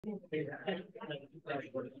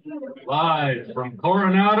Live from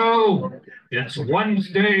Coronado, it's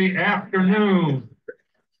Wednesday afternoon,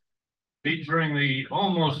 featuring the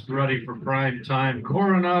almost ready for prime time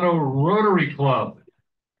Coronado Rotary Club.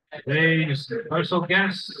 Today's special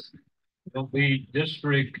guests will be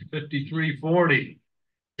District 5340,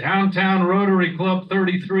 Downtown Rotary Club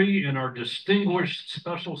 33, and our distinguished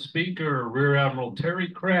special speaker, Rear Admiral Terry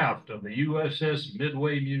Craft of the USS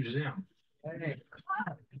Midway Museum.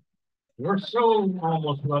 We're so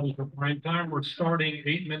almost ready for prime time. We're starting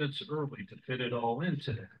 8 minutes early to fit it all in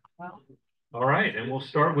today. All right, and we'll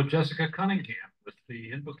start with Jessica Cunningham with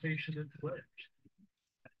the invocation and pledge.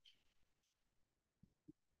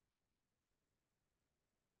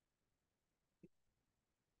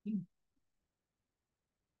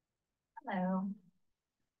 Hello.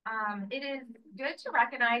 It is good to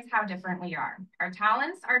recognize how different we are. Our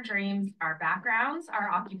talents, our dreams, our backgrounds,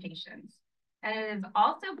 our occupations. And it is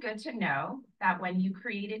also good to know that when you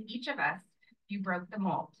created each of us, you broke the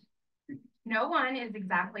mold. No one is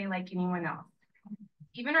exactly like anyone else.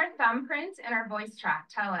 Even our thumbprint and our voice track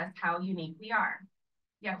tell us how unique we are.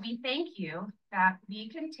 Yet we thank you that we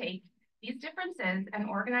can take these differences and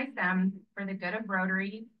organize them for the good of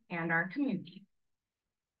Rotary and our community.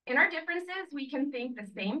 In our differences, we can think the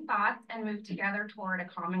same thoughts and move together toward a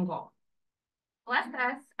common goal. Bless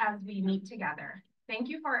us as we meet together. Thank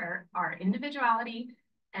you for our individuality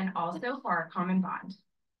and also for our common bond.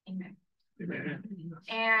 Amen. Amen.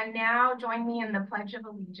 And now join me in the Pledge of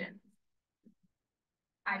Allegiance.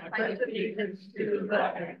 I pledge allegiance to the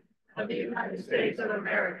flag of the United States of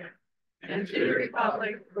America and to the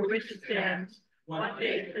republic for which it stands, one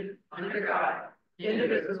nation, under God,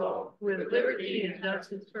 indivisible, with liberty and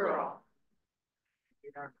justice for all.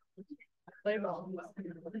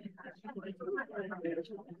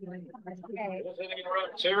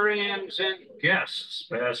 Rotarians and guests,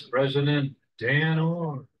 past President Dan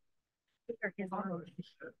Orr.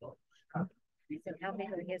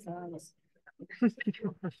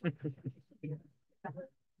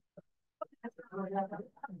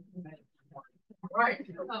 Right.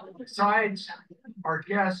 Besides our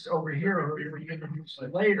guests over here, who we introduce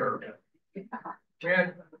later, we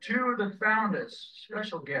had two of the founders,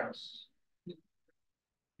 special guests,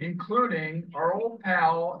 including our old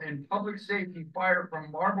pal and public safety fire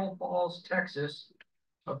from Marble Falls, Texas,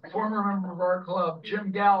 a former member of our club, Jim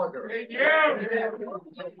Gallagher. Yeah.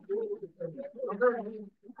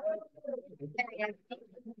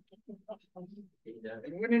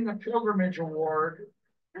 And winning the Pilgrimage Award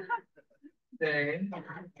today,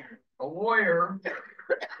 a lawyer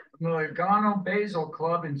from the Lugano Basel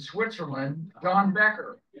Club in Switzerland, John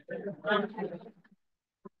Becker.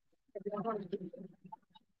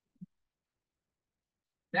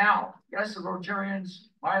 Now, yes, the Rotarians,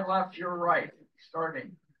 my left, your right,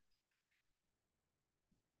 starting.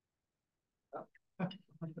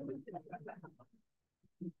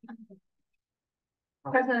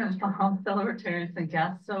 President Baum, fellow Rotarians and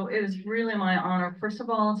guests, so it is really my honor, first of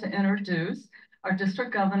all, to introduce our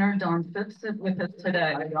District Governor, Don Phipps, with us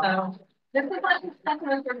today. So this is like a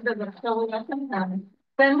second visit, so we welcome him.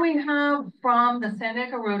 Then we have from the San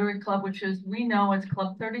Diego Rotary Club, which is, we know as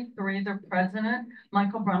Club 33, their president,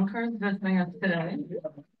 Michael Brunker, is visiting us today.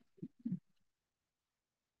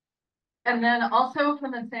 And then also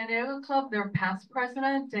from the San Diego Club, their past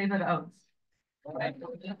president, David Oates.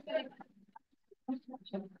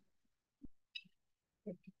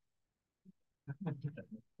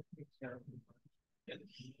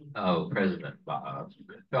 Oh, President Bob,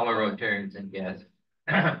 fellow Rotarians and guests,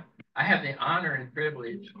 I have the honor and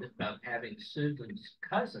privilege of having Susan's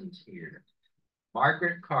cousins here,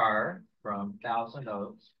 Margaret Carr from Thousand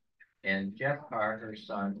Oaks and Jeff Carr, her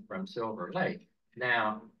son, from Silver Lake.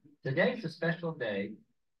 Now, today's a special day,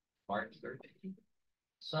 March 13th.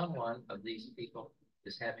 Someone of these people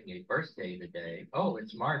is having a birthday today. Oh,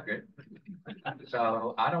 it's Margaret.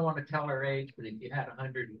 So I don't want to tell her age, but if you had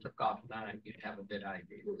 100 and took off 9, you'd have a good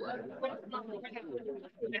idea.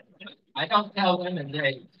 I don't tell women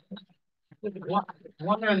age.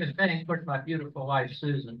 One other thing, of course, my beautiful wife,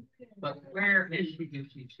 Susan, but where is she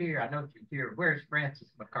if she's here? I know she's here. Where's Frances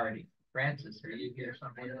McCarty? Frances, are you here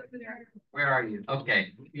somewhere? Where are you?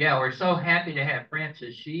 Okay. Yeah, we're so happy to have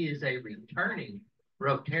Frances. She is a returning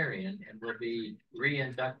Rotarian and will be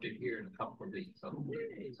re-inducted here in a couple of weeks. So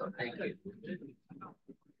thank you.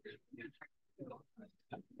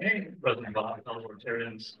 Hey, President Bob, fellow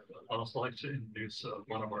Rotarians. I'd also like to introduce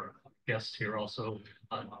one of our guests here also,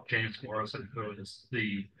 James Morrison, who is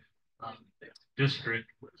the District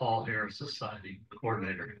Paul Harris Society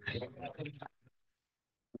Coordinator.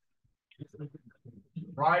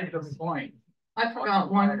 Right to the point. I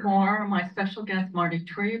forgot one more, my special guest, Marty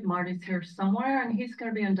Tree. Marty's here somewhere, and he's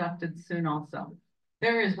gonna be inducted soon also.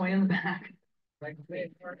 There he is, way in the back.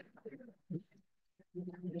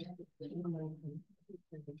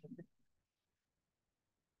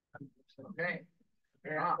 Okay.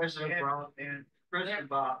 President Brown and President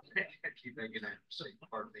Bob, I keep making that mistake,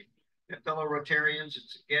 pardon me. And fellow Rotarians,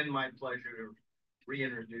 it's again my pleasure to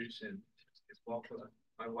reintroduce and welcome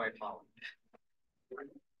my wife, Holly.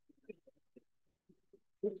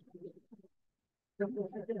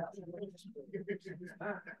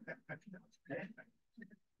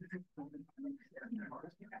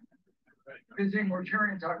 Good thing we're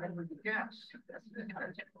turning talking with the guests.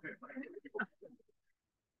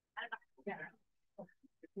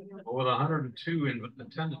 With 102 in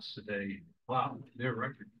attendance today. Wow, their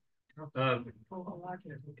record.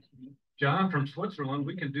 John from Switzerland,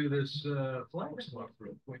 we can do this flag swap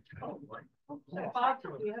real quick.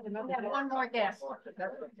 One more guest.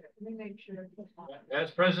 Let me make sure.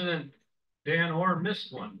 As President Dan Orr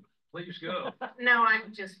missed one. Please go. No,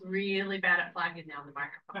 I'm just really bad at flagging down the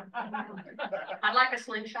microphone. I'd like a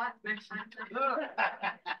slingshot next time.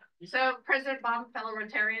 So President Bob, fellow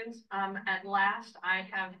Rotarians, at last I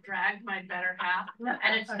have dragged my better half,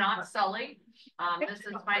 and it's not Sully. This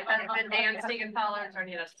is my husband, Dan Siegenthaler,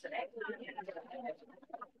 joining us today.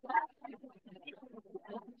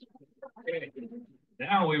 Okay.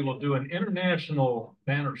 Now we will do an international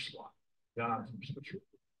banner swap. John from Switzerland.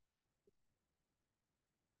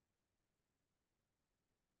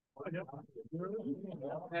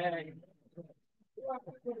 Hey.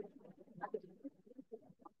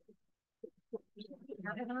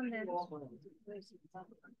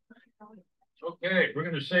 Okay, we're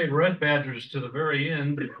going to save red badgers to the very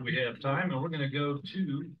end if we have time, and we're going to go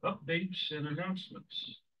to updates and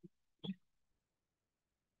announcements.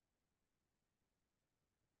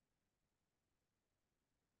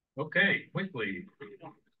 Okay, quickly,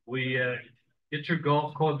 we get your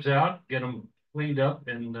golf clubs out, get them cleaned up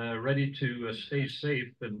and ready to stay safe.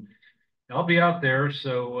 And I'll be out there,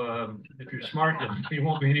 so if you're smart, you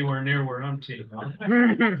won't be anywhere near where I'm teeing off.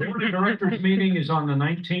 The directors meeting is on the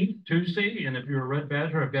 19th, Tuesday, and if you're a Red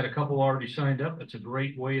Badger, I've got a couple already signed up. It's a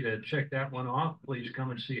great way to check that one off. Please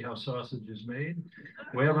come and see how sausage is made.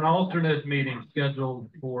 We have an alternate meeting scheduled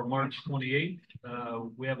for March 28th.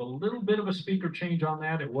 We have a little bit of a speaker change on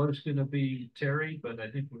that. It was going to be Terry, but I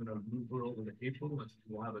think we're going to move her over to April, and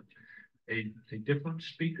we'll have a different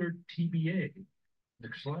speaker, TBA.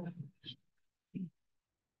 Next slide.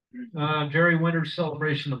 Jerry Winter's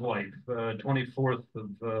Celebration of Life, 24th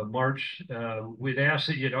of March. We'd asked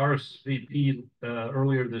that you'd RSVP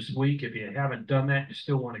earlier this week. If you haven't done that, you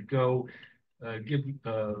still want to go, give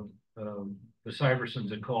the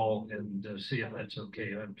Syversons a call and see if that's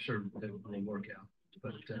okay. I'm sure that will work out.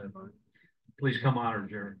 But please come honor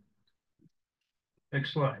Jerry.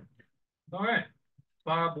 Next slide. All right.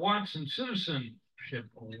 Bob Watson Citizenship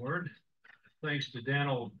Award. Thanks to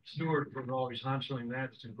Daniel Stewart for always answering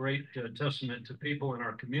that. It's a great testament to people in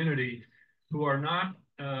our community who are not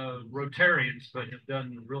Rotarians, but have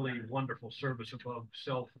done really wonderful service above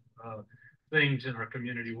self things in our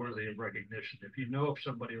community worthy of recognition. If you know of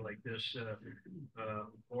somebody like this,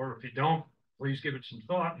 or if you don't, please give it some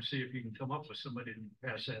thought and see if you can come up with somebody and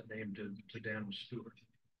pass that name to Daniel Stewart.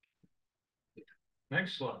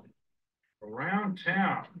 Next slide. Around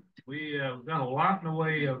town, we've done a lot in the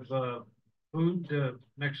way of food.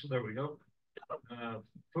 There we go.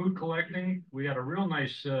 Food collecting. We had a real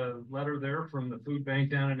nice letter there from the food bank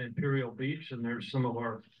down in Imperial Beach, and there's some of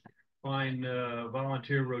our fine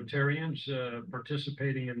volunteer Rotarians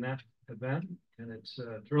participating in that event, and it's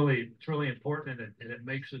really important, and it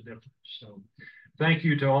makes a difference. So thank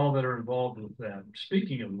you to all that are involved with that.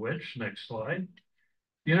 Speaking of which, next slide.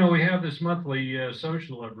 You know, we have this monthly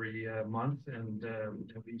social every month, and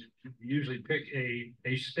we usually pick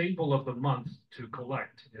a staple of the month to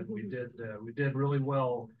collect. And we did really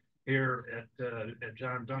well here at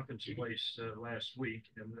John Duncan's place last week,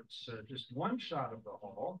 and that's just one shot of the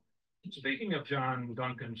hall. Speaking of John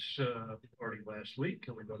Duncan's party last week,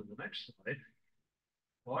 can we go to the next slide?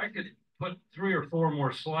 Well, I could put 3 or 4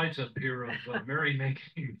 more slides up here of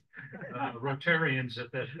merrymaking Rotarians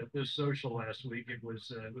at this social last week. It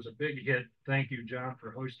was a big hit. Thank you, John,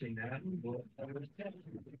 for hosting that.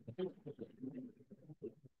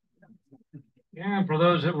 And for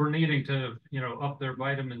those that were needing to, up their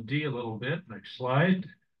vitamin D a little bit, next slide.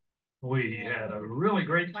 We had a really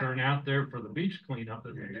great turnout there for the beach cleanup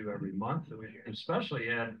that we do every month. We especially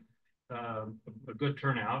had a good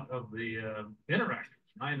turnout of the interactors.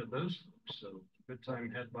 9 of those folks, so good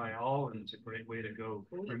time had by all, and it's a great way to go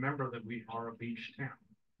remember that we are a beach town.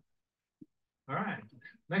 All right,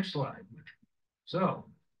 next slide. So,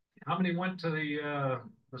 how many went to the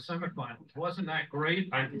semifinals? Wasn't that great?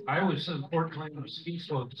 I was unfortunately on a ski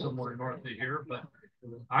slope somewhere north of here, but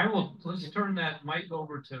let's turn that mic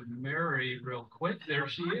over to Mary real quick. There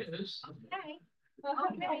she is. Okay.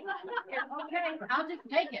 Okay. I'll just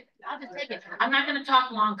take it. I'm not gonna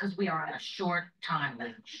talk long because we are on a short time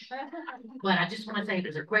leash. But I just want to say it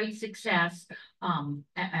was a great success. And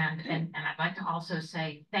I'd like to also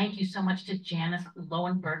say thank you so much to Janice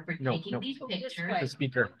Lowenberg for taking these pictures. The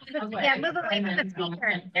speaker. Yeah, move away from the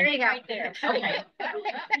speaker. There you go. Right there. Okay.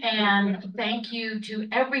 And thank you to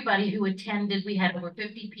everybody who attended. We had over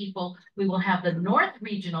 50 people. We will have the North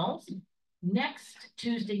Regionals next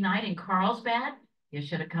Tuesday night in Carlsbad. You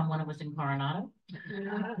should have come when it was in Coronado.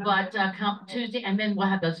 But come Tuesday, and then we'll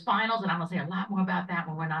have those finals, and I'm gonna say a lot more about that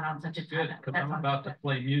when we're not on such a Good, time. because I'm about to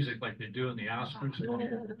play music like they do in the Oscars.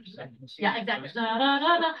 Yeah, exactly. Da, da,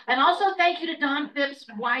 da, da. And also thank you to Don Phipps'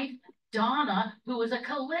 wife, Donna, who is a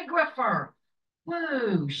calligrapher.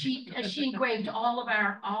 Woo! She engraved all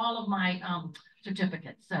of my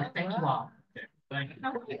certificates. So thank you all. Okay, thank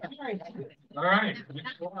you. All right,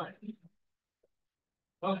 next slide.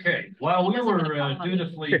 Okay, while we were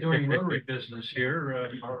dutifully doing Rotary business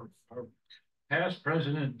here, our past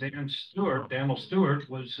president, Daniel Stewart,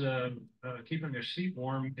 was keeping his seat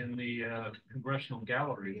warm in the congressional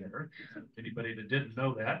gallery there. Anybody that didn't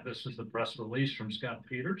know that, this is the press release from Scott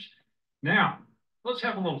Peters. Now, let's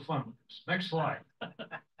have a little fun with this. Next slide.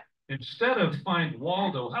 Instead of find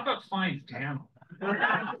Waldo, how about find Daniel?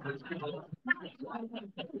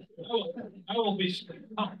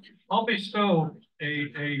 I'll bestow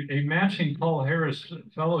a matching Paul Harris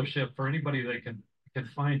fellowship for anybody that can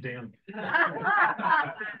find Dan.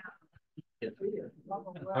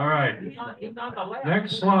 All right.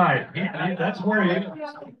 Next slide. That's where he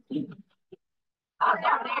is.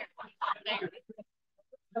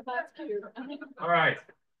 All right.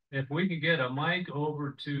 If we can get a mic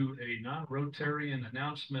over to a non-Rotarian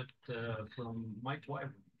announcement from Mike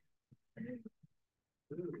Wyvern.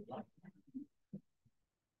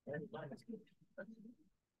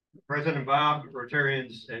 President Bob,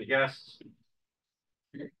 Rotarians and guests,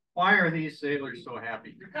 why are these sailors so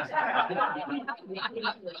happy?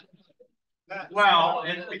 Well,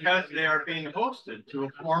 it's because they are being hosted to a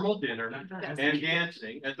formal dinner and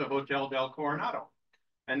dancing at the Hotel del Coronado.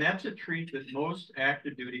 And that's a treat that most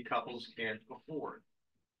active duty couples can't afford.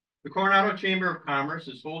 The Coronado Chamber of Commerce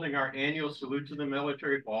is holding our annual Salute to the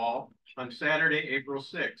Military Ball on Saturday, April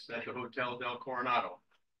 6th at the Hotel del Coronado.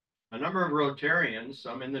 A number of Rotarians,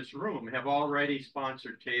 some in this room, have already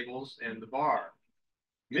sponsored tables and the bar.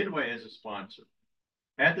 Midway is a sponsor.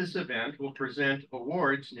 At this event, we'll present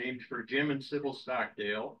awards named for Jim and Sybil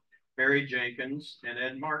Stockdale, Barry Jenkins, and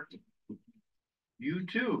Ed Martin. You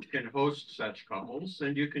too can host such couples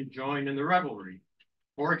and you can join in the revelry.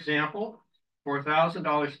 For example, for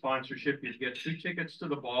 $1,000 sponsorship, you'd get 2 tickets to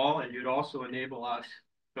the ball and you'd also enable us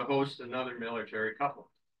to host another military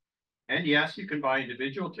couple. And yes, you can buy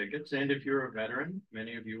individual tickets. And if you're a veteran,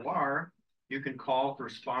 many of you are, you can call for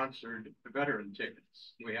sponsored veteran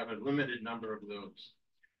tickets. We have a limited number of those.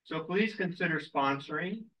 So please consider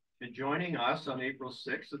sponsoring and joining us on April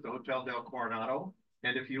 6th at the Hotel del Coronado.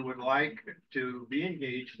 And if you would like to be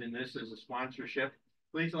engaged in this as a sponsorship,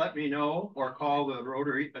 please let me know or call the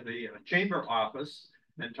Rotary, the Chamber office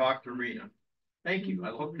and talk to Rena. Thank you. I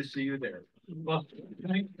hope to see you there. Well,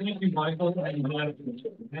 thank you, Michael.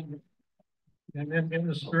 And then in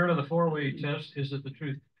the spirit of the 4-way test, is it the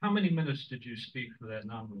truth? How many minutes did you speak for that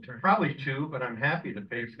non-return? Probably 2, but I'm happy to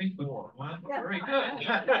pay 4. Well, very good.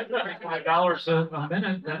 $5 a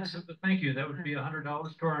minute. Thank you. That would be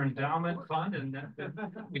 $100 to our endowment fund, and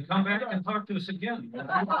you come back and talk to us again.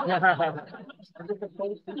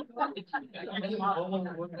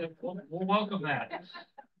 We'll welcome that.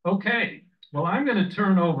 Okay. Well, I'm going to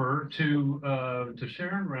turn over to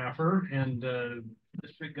Sharon Raffer and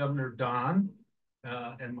District Governor Don.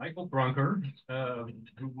 And Michael Brunker,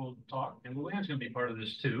 who will talk, and Luann's going to be part of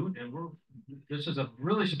this too. And this is a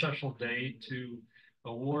really special day to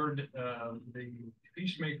award the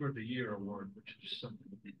Peacemaker of the Year award, which is something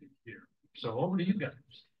we do here. So over to you guys.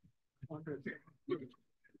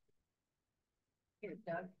 Here,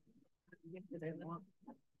 Doug.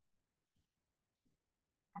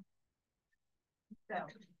 So,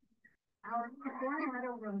 our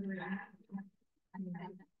Coronado Rotary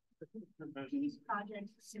Peace Project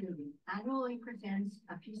Facility annually presents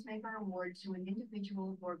a Peacemaker Award to an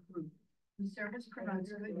individual or group whose service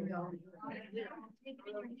promotes goodwill.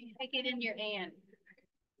 Take it in your hand.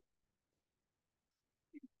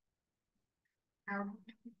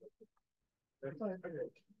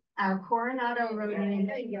 Our Coronado Rotary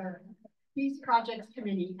Peace Projects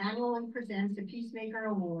Committee annually presents the Peacemaker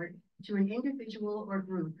Award to an individual or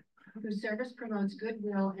group whose service promotes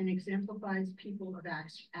goodwill and exemplifies people of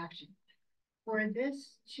action. For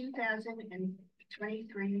this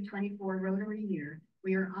 2023-24 Rotary year,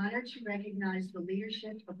 we are honored to recognize the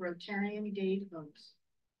leadership of Rotarian Dave Oakes,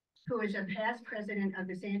 who is a past president of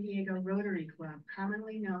the San Diego Rotary Club,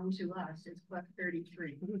 commonly known to us as Club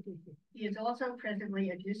 33. He is also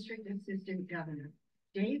presently a district assistant governor.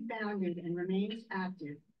 Dave founded and remains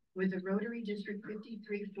active with the Rotary District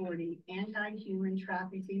 5340 Anti-Human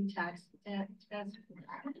Trafficking Task Force,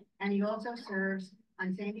 and he also serves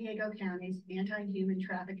on San Diego County's Anti-Human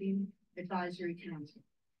Trafficking Advisory Council.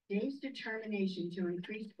 Dave's determination to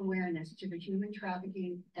increase awareness to the human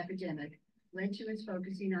trafficking epidemic led to his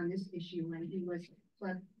focusing on this issue when he was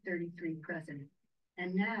Club 33 president.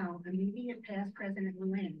 And now, immediate past President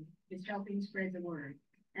Luann is helping spread the word,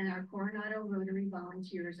 and our Coronado Rotary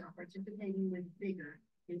volunteers are participating with vigor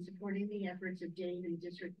in supporting the efforts of Dave in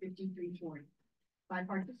District 5340. By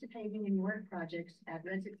participating in work projects at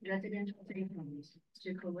residential safe homes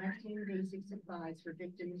to collecting basic supplies for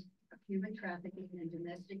victims of human trafficking and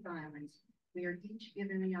domestic violence, we are each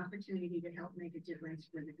given the opportunity to help make a difference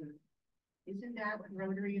for the good. Isn't that what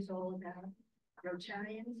Rotary is all about?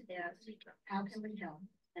 Rotarians ask, how can we help?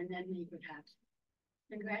 And then make it happen.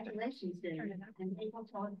 Congratulations, Dave, and Dave will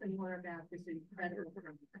tell us some more about this incredible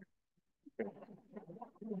program.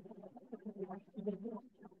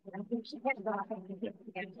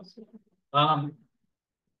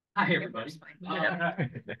 Hi, everybody.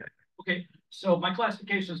 Okay, so my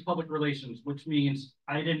classification is public relations, which means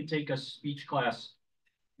I didn't take a speech class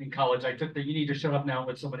in college. I took the you need to shut up now and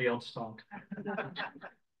let somebody else talk.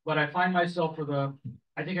 But I find myself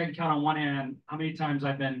I think I can count on one hand how many times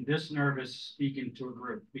I've been this nervous speaking to a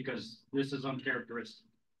group, because this is uncharacteristic.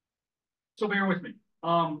 So bear with me.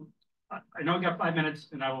 I know I got 5 minutes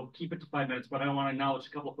and I will keep it to 5 minutes, but I want to acknowledge a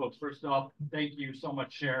couple of folks. First off, thank you so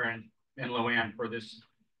much, Sharon and Luann, for this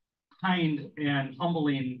kind and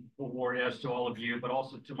humbling award, as to all of you, but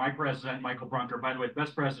also to my president, Michael Brunker, by the way, the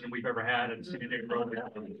best president we've ever had at the San Diego Rotary.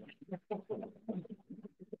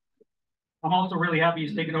 I'm also really happy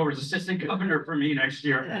he's taking over as assistant governor for me next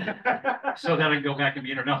year, so that I can go back and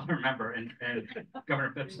be another member. And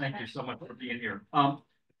Governor Phipps, thank you so much for being here.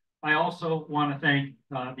 I also want to thank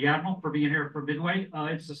the Admiral for being here for Midway.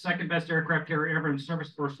 It's the second best aircraft carrier ever in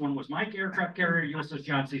service. First one was my aircraft carrier, USS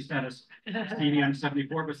John C. Stennis, CVN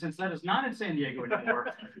 74. But since that is not in San Diego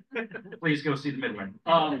anymore, please go see the Midway.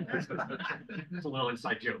 It's a little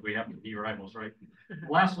inside joke. We happen to be rivals, right?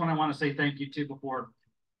 Last one I want to say thank you to before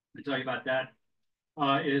I tell you about that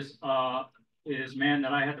is man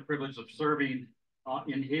that I had the privilege of serving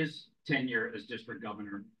in his tenure as district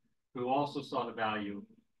governor, who also saw the value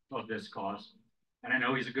of this cause. And I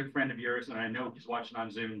know he's a good friend of yours, and I know he's watching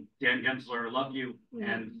on Zoom. Dan Gensler, I love you,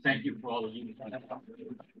 and thank you for all of you.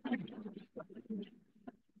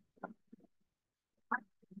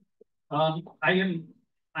 I am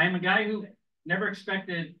a guy who never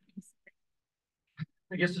expected,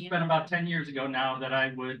 I guess it's been about 10 years ago now, that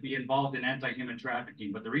I would be involved in anti-human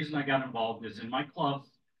trafficking. But the reason I got involved is in my club,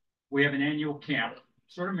 we have an annual camp,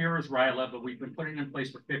 sort of mirrors RILA, but we've been putting it in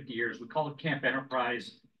place for 50 years. We call it Camp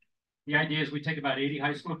Enterprise. The idea is we take about 80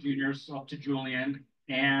 high school juniors up to Julian,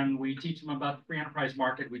 and we teach them about the free enterprise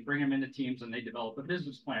market. We bring them into teams, and they develop a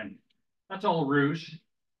business plan. That's all a rouge.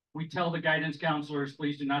 We tell the guidance counselors,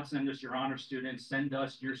 please do not send us your honor students. Send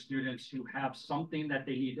us your students who have something that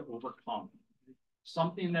they need to overcome.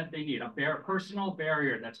 Something that they need, a personal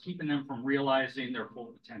barrier that's keeping them from realizing their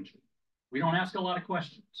full potential. We don't ask a lot of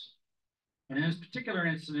questions. And in this particular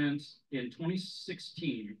incident, in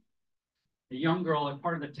 2016, a young girl, as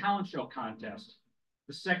part of the talent show contest,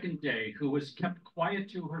 the second day, who was kept quiet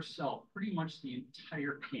to herself pretty much the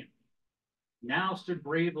entire camp, now stood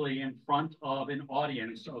bravely in front of an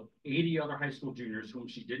audience of 80 other high school juniors whom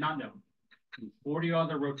she did not know, and 40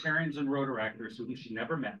 other Rotarians and Rotaractors whom she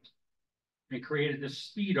never met, and created this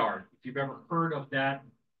speed art, if you've ever heard of that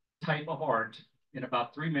type of art, in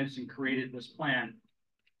about 3 minutes, and created this plan.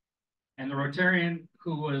 And the Rotarian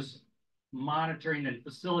who was monitoring and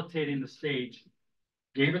facilitating the stage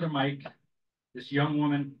gave her the mic, this young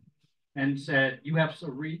woman, and said, you have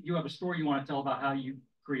a story you want to tell about how you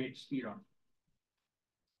create speed art.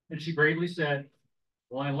 And she bravely said,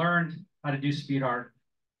 well, I learned how to do speed art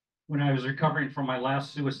when I was recovering from my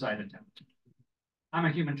last suicide attempt. I'm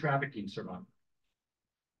a human trafficking survivor.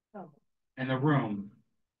 Oh. And the room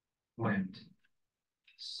went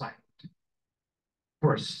silent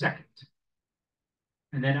for a second.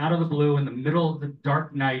 And then out of the blue, in the middle of the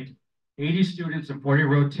dark night, 80 students and 40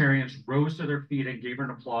 Rotarians rose to their feet and gave her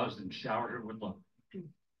an applause and showered her with love.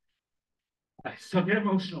 I still get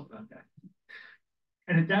emotional about that.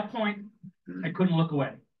 And at that point, I couldn't look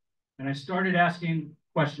away. And I started asking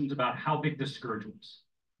questions about how big this scourge was.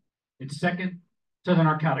 It's second to the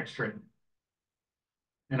narcotics trade.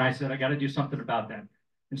 And I said, I got to do something about that.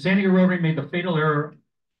 And San Diego Rotary made the fatal error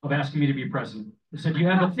of asking me to be president. They said, you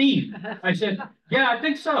have a theme. I said, yeah, I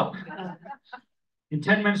think so. In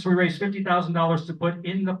 10 minutes, we raised $50,000 to put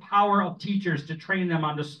in the power of teachers to train them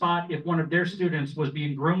on the spot if one of their students was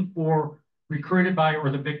being groomed for, recruited by, or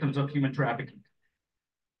the victims of human trafficking.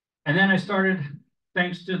 And then I started,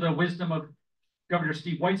 thanks to the wisdom of Governor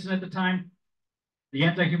Steve Weitzen at the time, the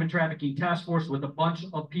Anti-Human Trafficking Task Force with a bunch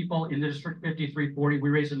of people in the District 5340. We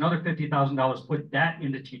raised another $50,000, put that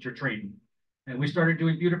into teacher training. And we started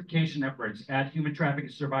doing beautification efforts at human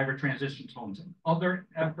trafficking survivor transition homes and other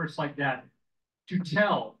efforts like that to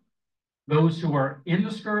tell those who are in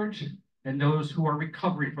the scourge and those who are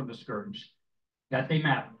recovering from the scourge that they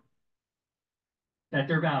matter, that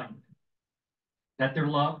they're valued, that they're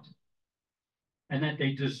loved, and that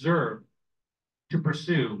they deserve to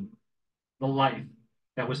pursue the life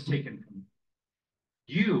that was taken from them.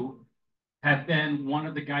 You have been one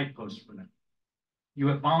of the guideposts for them. You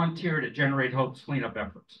have volunteered at Generate Hope's cleanup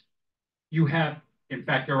efforts. You have, in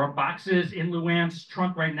fact, there are boxes in Luann's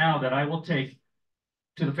trunk right now that I will take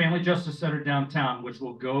to the Family Justice Center downtown, which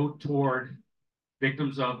will go toward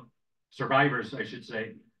victims of, survivors, I should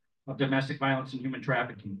say, of domestic violence and human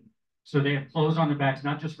trafficking. So they have clothes on their backs,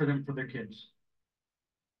 not just for them, for their kids.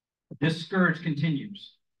 This scourge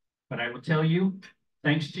continues, but I will tell you,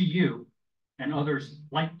 thanks to you and others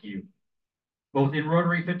like you, both in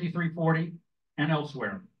Rotary 5340 and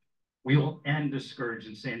elsewhere, we will end the scourge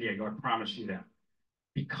in San Diego, I promise you that.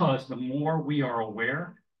 Because the more we are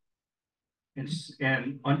aware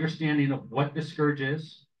and understanding of what the scourge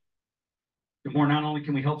is, the more not only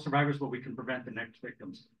can we help survivors, but we can prevent the next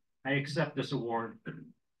victims. I accept this award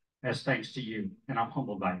as thanks to you, and I'm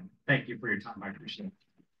humbled by it. Thank you for your time. I appreciate it.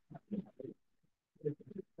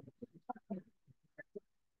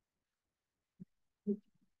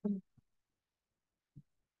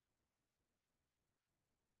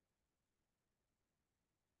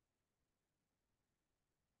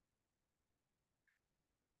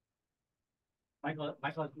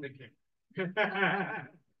 Michael, big king.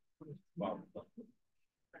 Wow.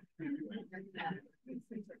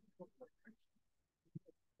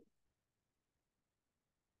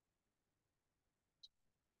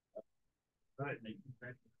 All right,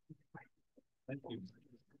 thank you.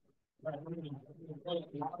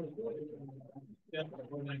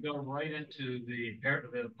 We're going to go right into the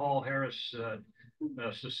Paul Harris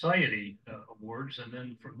Society Awards, and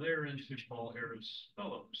then from there into Paul Harris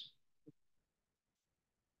Fellows.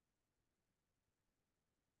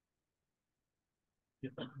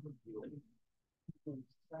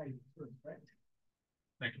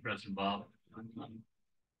 Thank you, President Bob.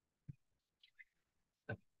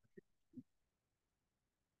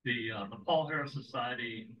 The Paul Harris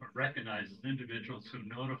Society recognizes individuals who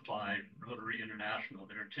notify Rotary International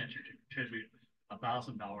their intention to contribute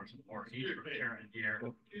 $1,000 or more each Rotarian year.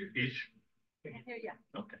 Each.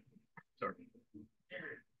 Okay. Sorry.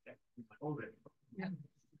 Hold it.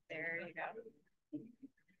 There you go.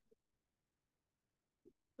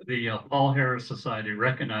 The Paul Harris Society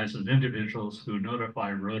recognizes individuals who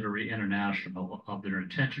notify Rotary International of their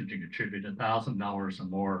intention to contribute $1,000 or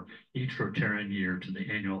more each Rotarian year to the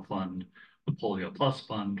annual fund, the Polio Plus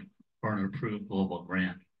Fund, for an approved global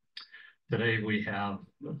grant. Today we have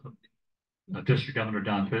District Governor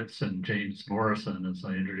Don Fitz and James Morrison, as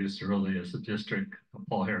I introduced earlier, as the District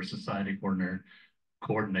Paul Harris Society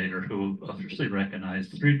coordinator, who officially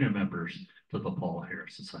recognized 3 new members to the Paul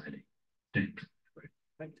Harris Society. James.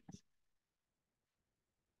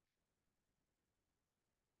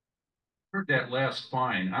 Heard that last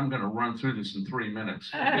fine. I'm going to run through this in 3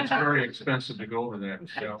 minutes. It's very expensive to go over that.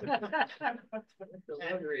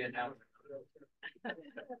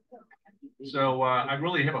 So I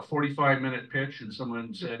really have a 45-minute pitch, and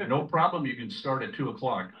someone said, no problem, you can start at 2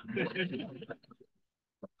 o'clock.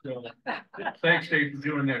 So, thanks, Dave, for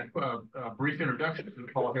doing that brief introduction to the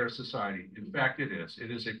Paul Harris Society. In fact, it is.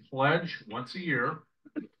 It is a pledge once a year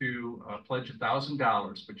to pledge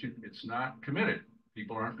 $1,000, but it's not committed.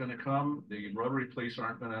 People aren't going to come. The Rotary police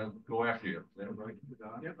aren't going to go after you. Is that right,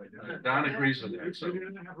 Don? Yep. Don agrees with that. So we're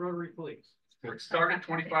going to have Rotary police. It started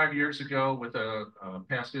 25 years ago with a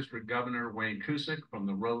past district governor, Wayne Cusick, from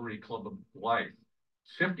the Rotary Club of Life.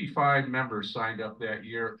 55 members signed up that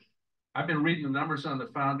year. I've been reading the numbers on the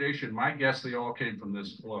foundation. My guess they all came from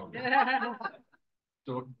this club.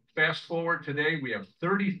 So fast forward today, we have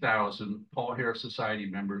 30,000 Paul Harris Society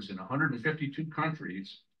members in 152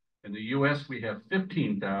 countries. In the US, we have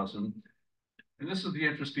 15,000. And this is the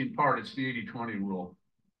interesting part, it's the 80-20 rule.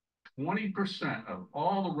 20% of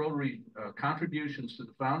all the Rotary contributions to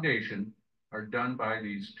the foundation are done by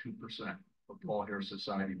these 2% of Paul Harris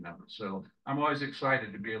Society members. So I'm always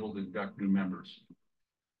excited to be able to induct new members.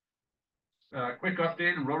 Quick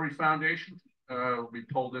update on Rotary Foundation. We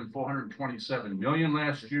pulled in 427 million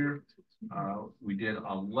last year. We did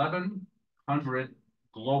 1,100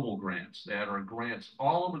 global grants that are grants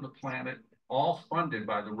all over the planet, all funded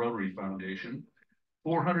by the Rotary Foundation.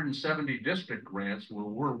 470 district grants, where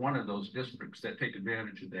we're one of those districts that take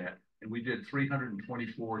advantage of that. And we did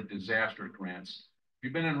 324 disaster grants. If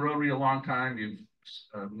you've been in Rotary a long time, you've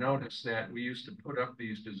noticed that we used to put up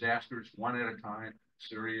these disasters one at a time: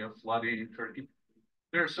 Syria, flooding, Turkey.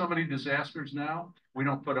 There are so many disasters now, we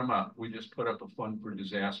don't put them up. We just put up a fund for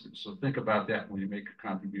disasters. So think about that when you make a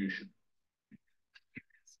contribution.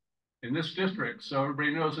 In this district, so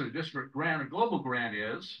everybody knows what a district grant or global grant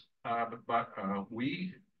is,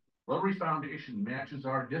 we, Rotary Foundation, matches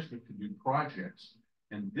our district to do projects.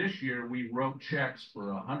 And this year we wrote checks for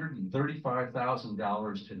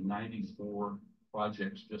 $135,000 to 94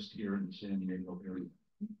 projects just here in the San Diego area.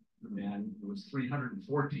 And it was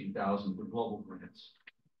 $314,000 for global grants.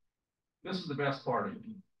 This is the best part of it.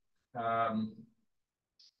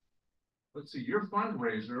 Let's see, your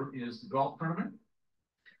fundraiser is the golf tournament.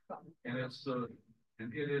 And it's the,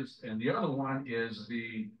 and the other one is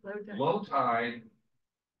the low tide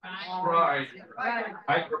stride.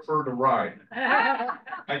 I prefer to ride.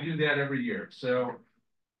 I do that every year. So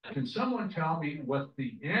can someone tell me what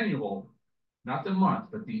the annual, not the month,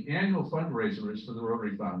 but the annual fundraiser is for the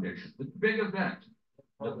Rotary Foundation? The big event,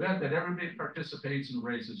 the event that everybody participates and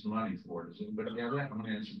raises money for. Does anybody have that? I'm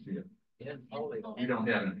going to answer to you. You don't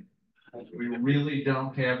have any. We really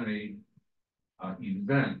don't have any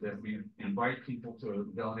event that we invite people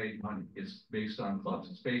to donate money. It's based on clubs.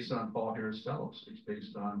 It's based on Paul Harris Fellows. It's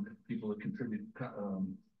based on people that contribute to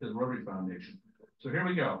the Rotary Foundation. So here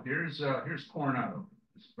we go. Here's Coronado.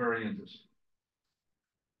 It's very interesting.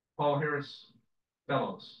 Paul Harris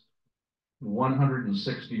Fellows,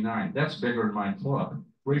 169. That's bigger than my club.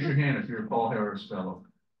 Raise your hand if you're a Paul Harris Fellow.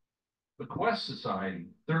 The Quest Society,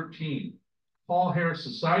 13. Paul Harris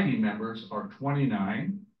Society members are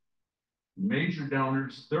 29. Major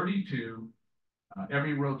donors, 32.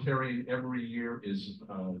 Every Rotarian every year is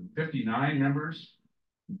 59 members.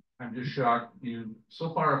 I'm just shocked. You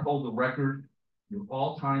so far hold the record. Your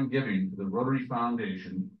all-time giving to the Rotary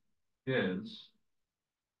Foundation is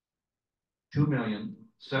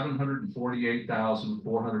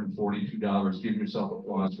 $2,748,442. Give yourself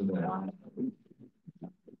applause for that.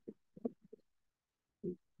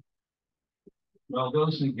 Well,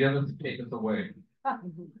 those who giveth taketh away.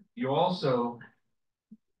 You also,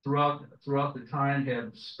 throughout the time,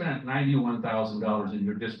 have spent $91,000 in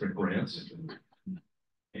your district grants.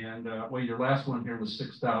 And well, your last one here was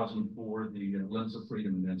 $6,000 for the Limbs of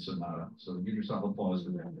Freedom and Ensenada. So give yourself applause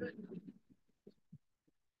for that.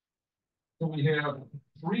 So we have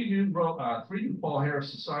three new Paul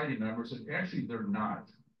Harris Society members, and actually they're not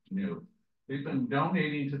new. They've been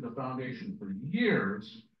donating to the foundation for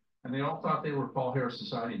years, and they all thought they were Paul Harris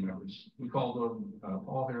Society members. We call them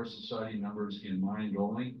Paul Harris Society members in mind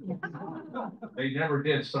only. They never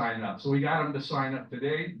did sign up. So we got them to sign up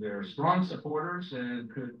today. They're strong supporters,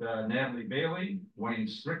 and could Natalie Bailey, Wayne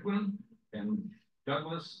Strickland, and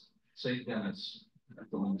Douglas St. Dennis.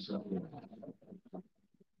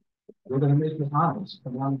 We're going to make the honors.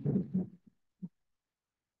 Come on.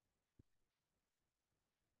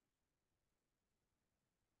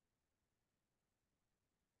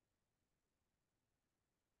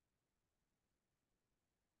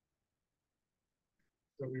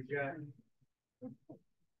 So we've got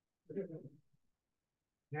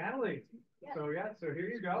Natalie. So yeah, so here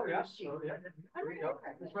you go. Yeah. So yeah. Here you go.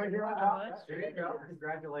 It's right here on top. There you go.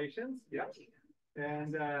 Congratulations. Yep.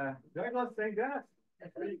 And Douglas, thank Dennis.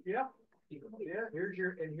 Yep. Yeah. Here's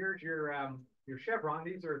your chevron.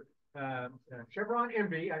 These are chevron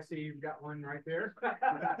MB. I see you've got one right there.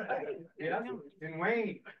 Yeah. And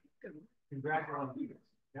Wayne. Congratulations.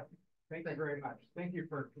 Yep. Thank you very much. Thank you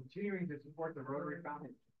for continuing to support the Rotary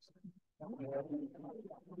Foundation.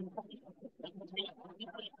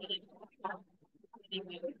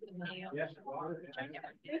 Yes,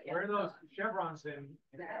 where are those chevrons in?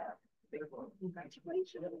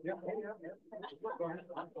 Congratulations. Yep.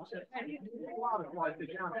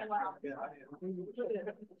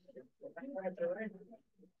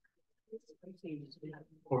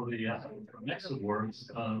 For the next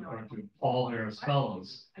awards are to Paul Harris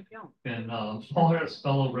Fellows. And Paul Harris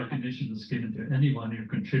Fellow recognition is given to anyone who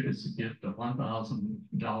contributes a gift of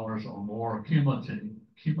 $1,000 or more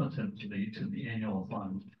cumulatively to the annual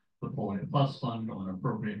fund, the Polio Plus Fund, or an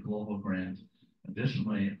appropriate global grant.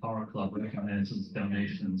 Additionally, our club recognizes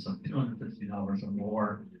donations of $250 or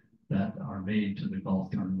more that are made to the golf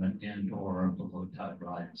tournament and or the low tide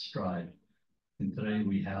ride stride. And today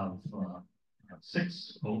we have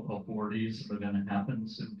 6 awardees that are going to happen.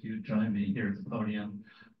 So if you join me here at the podium,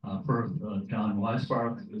 first John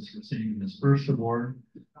Weisbach, who is receiving his first award,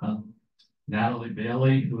 Natalie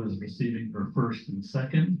Bailey, who is receiving her first and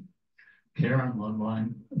second, Karen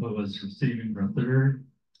Ludline, who is receiving her third,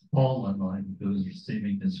 Paul Ludline, who is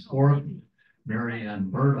receiving his fourth, Mary Ann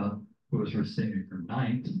Berta, who is receiving her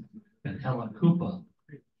ninth, and Helen Koopa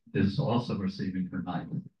is also receiving her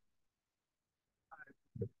ninth.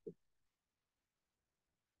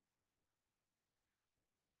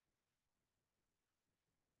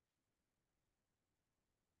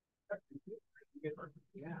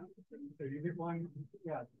 Yeah, so you get one,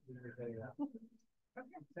 yeah,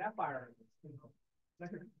 Sapphire.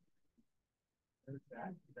 Second. There's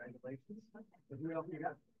that, congratulations. So who else you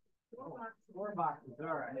got? 4 boxes,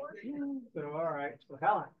 all right. So, all right, so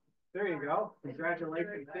Helen, there you go.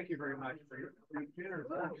 Congratulations, thank you very much for your generous.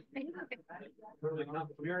 Oh,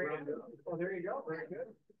 there you go, very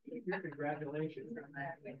good. Congratulations.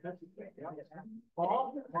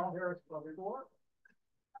 Paul Harris, Club 4.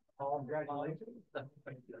 Congratulations. Yep.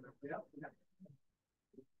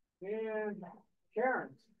 And Karen,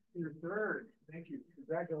 your third. Thank you.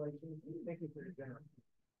 Congratulations. Thank you for your generous.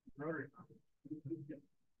 Rotary.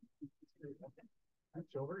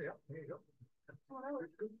 That's over. Yep. There you go. Oh,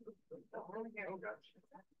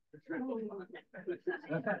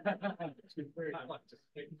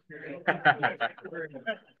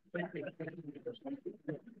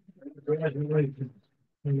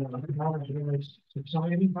 Congratulations. The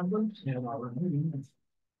society members and our meeting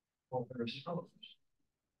of fellows.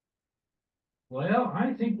 Well,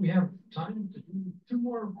 I think we have time to do 2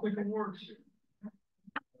 more quick awards here.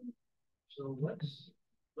 So let's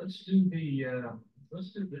do the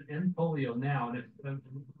end polio now. And if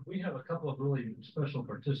we have a couple of really special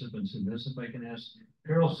participants in this, if I can ask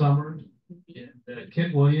Carol Summers, and,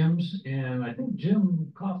 Kit Williams, and I think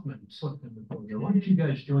Jim Kaufman slipped in the polio. Why don't you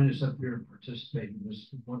guys join us up here and participate in this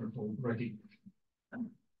wonderful recognition?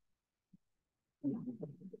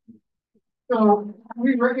 So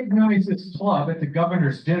we recognize this club at the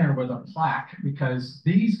governor's dinner with a plaque because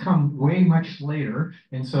these come way much later.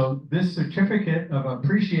 And so this certificate of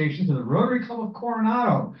appreciation to the Rotary Club of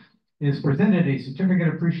Coronado is presented a certificate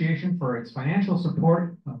of appreciation for its financial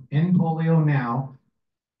support of End Polio Now,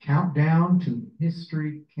 Countdown to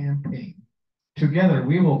History campaign. Together,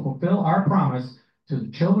 we will fulfill our promise to the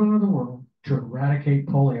children of the world to eradicate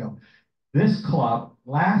polio. This club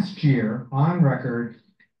last year on record,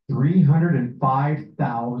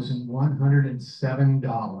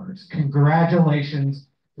 $305,107. Congratulations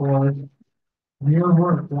for your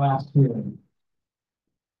work last year.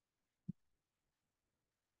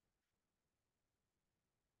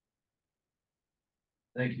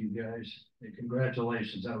 Thank you, guys. And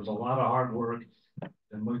congratulations. That was a lot of hard work,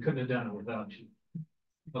 and we couldn't have done it without you.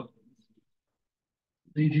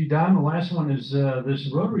 DG Don, the last one is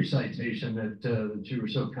this Rotary citation that you were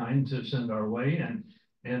so kind to send our way,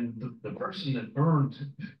 and the person that earned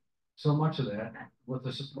so much of that with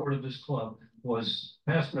the support of this club was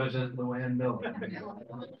past President Luann Miller.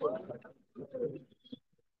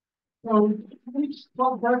 So each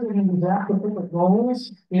club president is asked to put the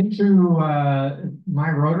goals into my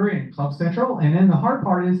Rotary and Club Central, and then the hard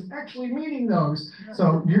part is actually meeting those.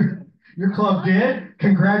 So your club did.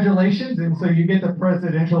 Congratulations, and so you get the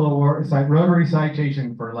Presidential Award, Rotary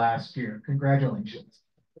Citation for last year. Congratulations.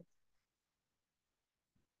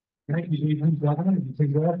 Thank you, Don.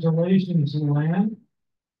 Congratulations, Luann.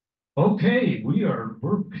 Okay,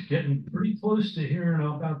 we're getting pretty close to hearing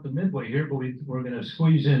about the midway here, but we're going to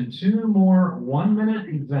squeeze in 2 more 1-minute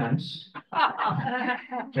events.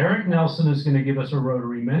 Eric Nelson is going to give us a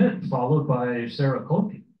Rotary Minute, followed by Sarah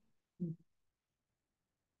Kolke.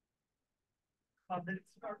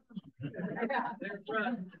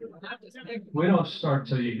 We don't start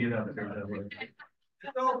till you get up here that way.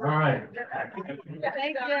 All right.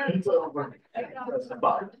 Thank you. It's over.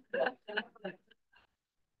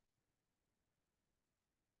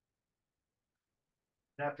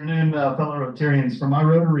 Good afternoon, fellow Rotarians. For my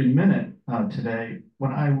Rotary Minute today,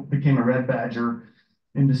 when I became a Red Badger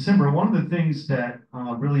in December, one of the things that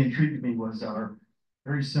really intrigued me was our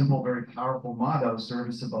Very simple, very powerful motto,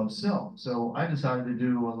 service above self. So I decided to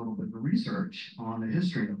do a little bit of research on the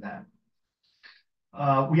history of that.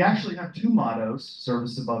 We actually have two mottos,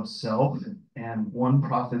 service above self and one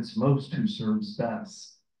profits most who serves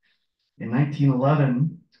best. In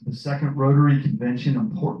 1911, the second Rotary Convention in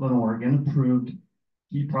Portland, Oregon approved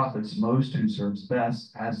he profits most who serves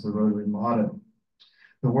best as the Rotary motto.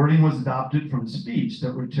 The wording was adopted from a speech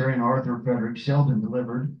that Rotarian Arthur Frederick Sheldon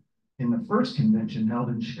delivered in the first convention held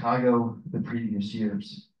in Chicago the previous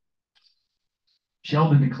years.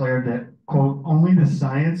 Sheldon declared that, quote, only the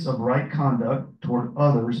science of right conduct toward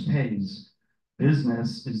others pays.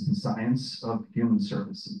 Business is the science of human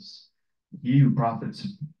services. He profits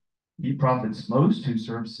most who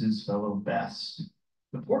serves his fellow best.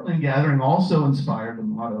 The Portland gathering also inspired the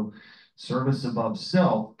motto, service above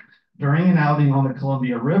self. During an outing on the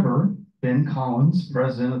Columbia River, Ben Collins,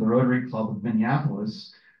 president of the Rotary Club of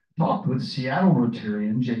Minneapolis, talked with Seattle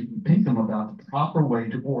Rotarian J.E. Pinkham about the proper way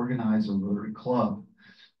to organize a Rotary Club,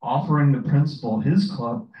 offering the principle his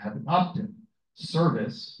club had adopted,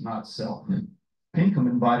 service, not self. Pinkham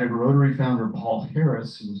invited Rotary founder Paul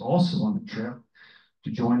Harris, who was also on the trip,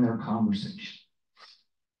 to join their conversation.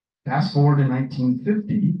 Fast forward to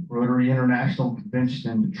 1950, Rotary International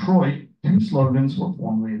Convention in Detroit, two slogans were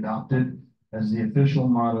formally adopted as the official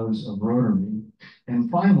mottos of Rotary. And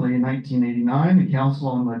finally, in 1989, the Council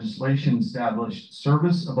on Legislation established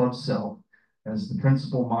service above self as the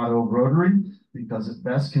principal motto of Rotary because it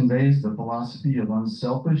best conveys the philosophy of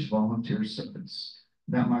unselfish volunteer service.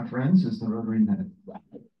 That, my friends, is the Rotary Minute.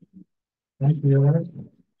 Thank you, Eric.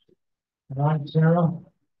 All right, Sarah.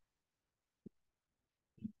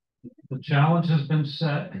 The challenge has been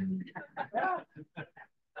set.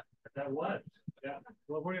 That was, yeah.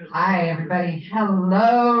 Well, Hi, everybody.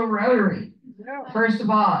 Hello, Rotary. First of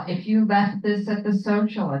all, if you left this at the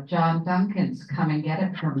social at John Duncan's, come and get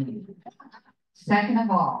it from me. Second of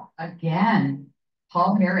all, again,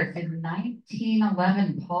 Paul Harris, in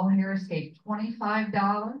 1911, Paul Harris gave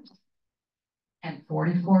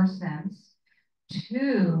 $25.44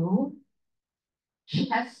 to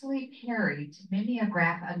Chesley Perry to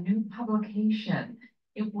mimeograph a new publication.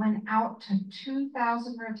 It went out to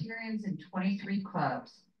 2,000 Rotarians in 23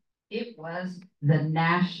 clubs. It was the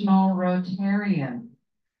National Rotarian.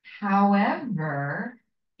 However,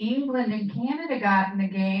 England and Canada got in the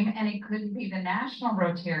game and it couldn't be the National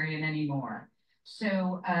Rotarian anymore.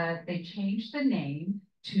 So they changed the name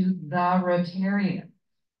to the Rotarian.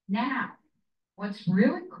 Now, what's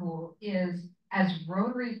really cool is as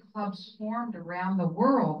Rotary clubs formed around the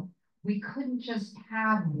world, we couldn't just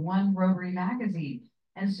have one Rotary magazine.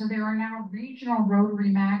 And so there are now regional Rotary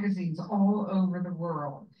magazines all over the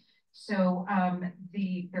world. So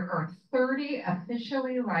there are 30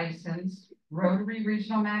 officially licensed Rotary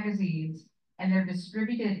regional magazines, and they're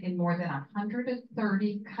distributed in more than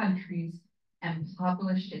 130 countries and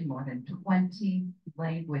published in more than 20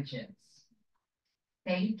 languages.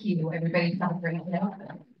 Thank you, everybody. Have a great day.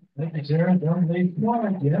 Thank you, Sarah. Don't leave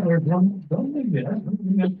quiet yet, or don't leave yet.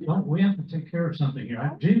 We have to take care of something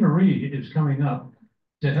here. Jean Marie is coming up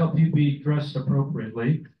to help you be dressed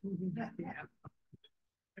appropriately.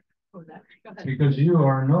 Because you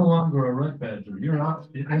are no longer a red badger. You're out,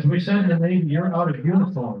 as we said in the Navy, you're out of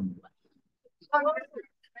uniform.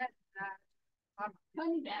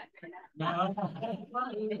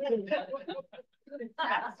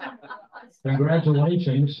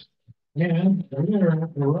 Congratulations. And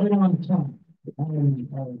we're right on time. I'm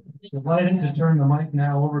delighted to turn the mic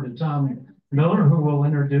now over to Tom Miller, who will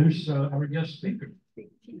introduce our guest speaker.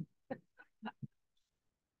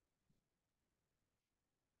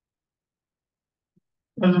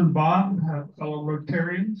 President Bob, fellow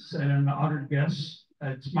Rotarians and honored guests,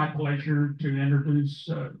 it's my pleasure to introduce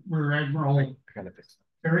Rear Admiral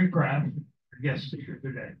Terry Graff, our guest speaker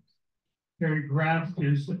today. Terry Graff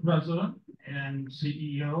is the president and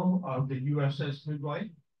CEO of the USS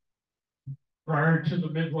Midway. Prior to the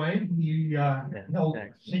Midway, he held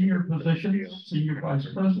senior positions, senior vice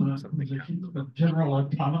president positions with General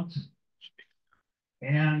Atomics.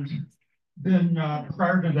 And then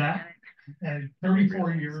prior to that, had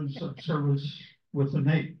 34 years of service with the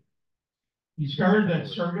Navy. He started that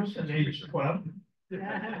service at age 12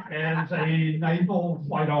 as a naval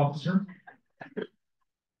flight officer,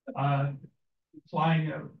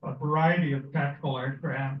 flying a variety of tactical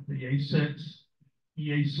aircraft, the A-6,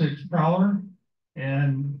 EA-6 Prowler,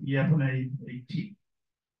 and the F-A-AT.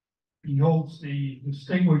 He holds the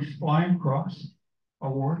Distinguished Flying Cross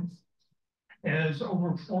Award, has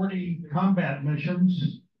over 40 combat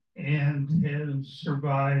missions, and has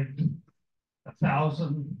survived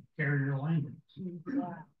 1,000 carrier landings.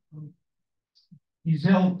 He's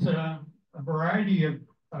held a variety of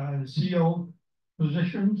CO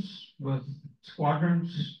positions with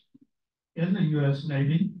squadrons in the U.S.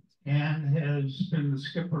 Navy and has been the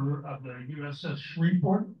skipper of the USS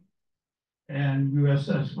Shreveport and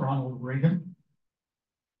USS Ronald Reagan.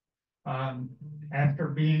 After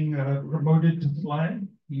being promoted to flag,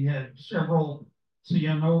 he had several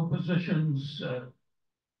CNO positions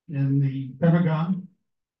in the Pentagon,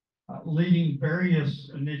 leading various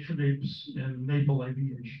initiatives in naval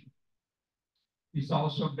aviation. He's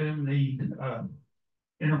also been the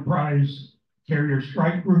Enterprise Carrier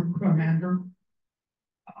Strike Group commander,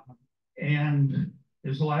 and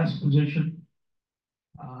his last position,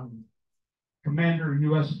 Commander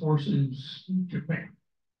U.S. Forces Japan.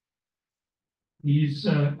 He's,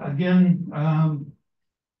 again,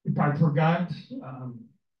 if I forgot,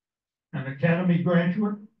 an Academy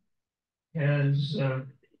graduate, has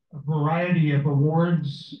a variety of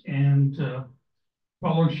awards and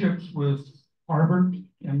fellowships with Harvard,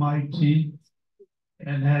 MIT,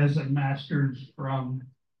 and has a master's from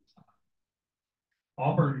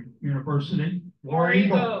Auburn University. War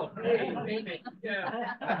Eagle. Yeah.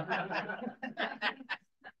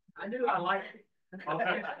 I knew I liked it.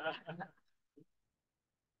 Okay.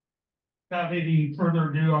 Without any further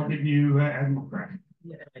ado, I'll give you Admiral Craig.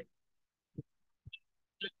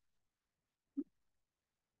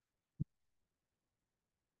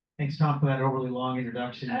 Thanks, Tom, for that overly long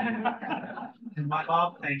introduction. And my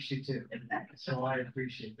mom thanks you too. So I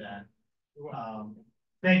appreciate that.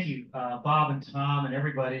 Thank you, Bob and Tom and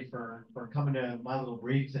everybody for coming to my little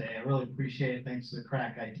brief today. I really appreciate it. Thanks to the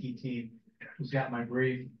crack IT team who's got my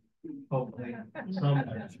brief. Hopefully,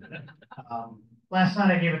 somewhere. Last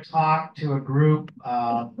night I gave a talk to a group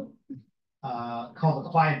called the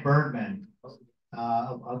Quiet Birdmen,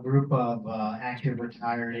 a group of active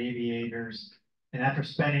retired aviators. And after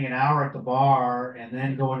spending an hour at the bar and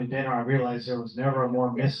then going to dinner, I realized there was never a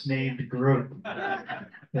more misnamed group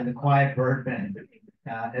than the Quiet Birdmen.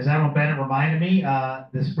 As Admiral Bennett reminded me,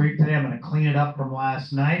 this brief today, I'm going to clean it up from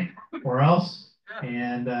last night or else.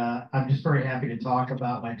 And I'm just very happy to talk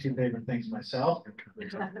about my two favorite things myself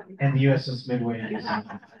and the USS Midway.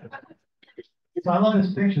 So I love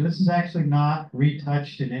this picture. This is actually not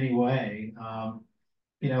retouched in any way.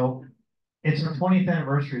 You know, it's our 20th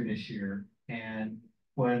anniversary this year. And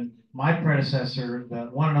when my predecessor, the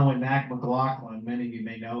one and only Mac McLaughlin, many of you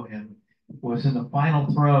may know him, was in the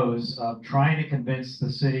final throes of trying to convince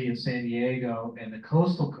the city of San Diego and the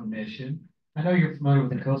Coastal Commission. I know you're familiar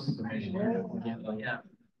with the Coastal Commission. Yeah.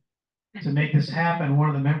 To make this happen, one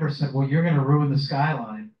of the members said, well, you're going to ruin the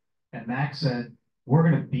skyline. And Mac said, we're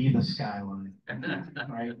going to be the skyline.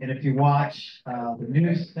 Right? And if you watch the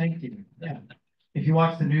news, thank you. Yeah. If you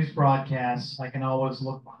watch the news broadcasts, I can always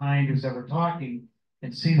look behind who's ever talking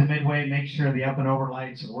and see the Midway, make sure the up and over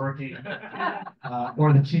lights are working,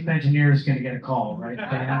 or the chief engineer is going to get a call, right?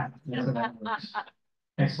 That's how that works.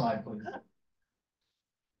 Next slide, please.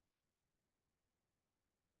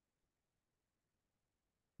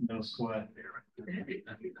 No sweat.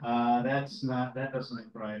 That doesn't look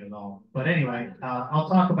right at all. But anyway, I'll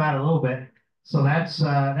talk about it a little bit. So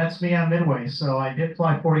that's me on Midway. So I did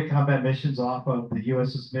fly 40 combat missions off of the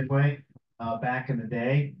USS Midway back in the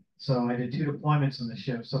day. So I did 2 deployments on the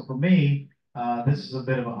ship. So for me, this is a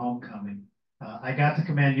bit of a homecoming. I got to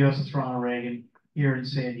command USS Ronald Reagan here in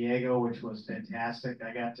San Diego, which was fantastic.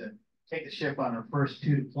 I got to take the ship on our first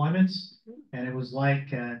 2 deployments, and it was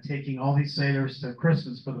like taking all these sailors to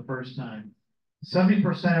Christmas for the first time. 70%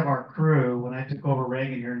 of our crew, when I took over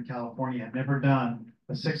Reagan here in California, had never done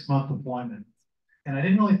a 6-month deployment. And I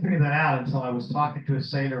didn't really figure that out until I was talking to a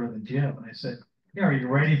sailor in the gym. And I said, yeah, are you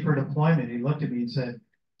ready for deployment? He looked at me and said,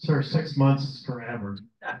 sir, 6 months is forever.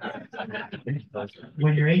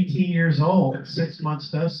 When you're 18 years old, 6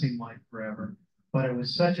 months does seem like forever. But it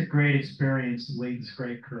was such a great experience to lead this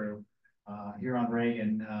great crew here on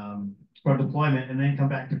Reagan for deployment and then come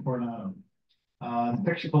back to Coronado. The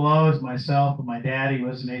picture below is myself and my dad. He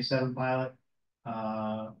was an A-7 pilot,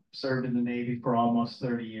 served in the Navy for almost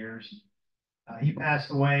 30 years. He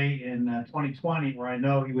passed away in 2020, where I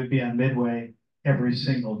know he would be on Midway every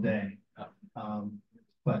single day. And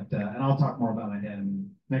I'll talk more about my dad.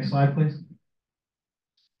 Next slide, please.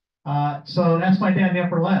 So that's my dad in the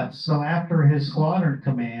upper left. So after his squadron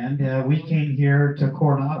command, we came here to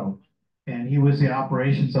Coronado, and he was the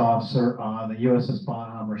operations officer on the USS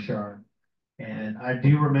Bonhomme Richard. And I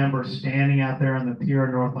do remember standing out there on the pier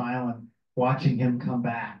in North Island, watching him come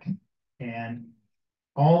back. And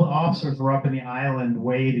all the officers were up in the island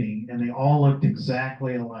waving, and they all looked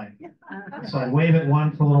exactly alike. So I'd wave at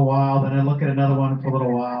one for a little while, then I'd look at another one for a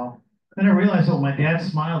little while. Then I realized, oh, my dad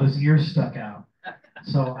smiled, his ears stuck out.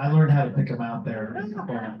 So I learned how to pick them out there.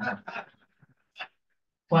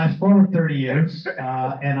 Flash forward 30 years,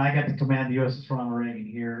 and I got to command the USS Ronald Reagan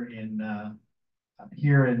here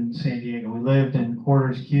in San Diego. We lived in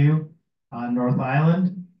Quarters Q on North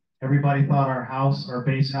Island. Everybody thought our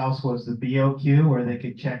base house was the BOQ where they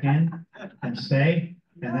could check in and stay.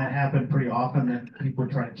 And that happened pretty often that people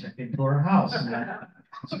would try to check into our house.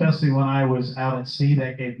 Especially when I was out at sea,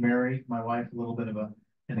 that gave Mary, my wife, and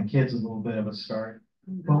the kids a little bit of a start.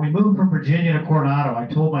 When we moved from Virginia to Coronado,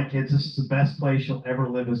 I told my kids, this is the best place you'll ever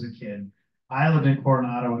live as a kid. I lived in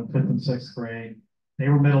Coronado in 5th and 6th grade. They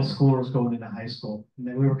were middle schoolers going into high school. And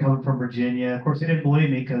then we were coming from Virginia. Of course, they didn't believe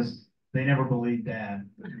me because they never believed Dad.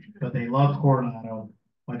 But they loved Coronado.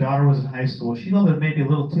 My daughter was in high school. She loved it maybe a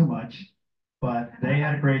little too much, but they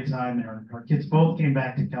had a great time there. Our kids both came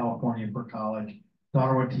back to California for college.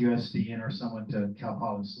 Daughter went to USD and our son went to Cal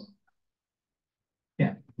Poly Sloan.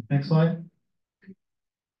 Yeah, next slide.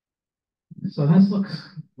 So this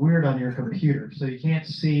looks weird on your computer, so you can't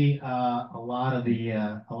see a lot of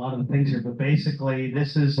the things here. But basically,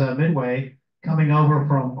 this is Midway coming over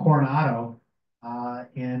from Coronado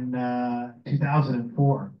in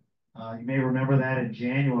 2004. You may remember that in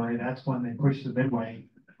January. That's when they pushed the Midway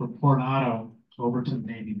from Coronado over to the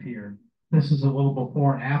Navy Pier. This is a little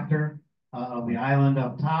before and after of the island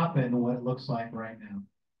up top and what it looks like right now.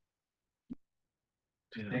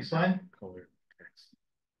 Next slide.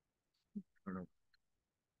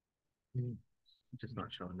 Just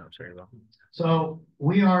not showing up very well. So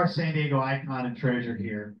we are a San Diego icon and treasure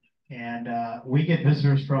here, and we get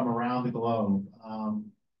visitors from around the globe.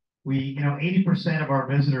 80% of our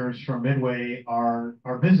visitors from Midway are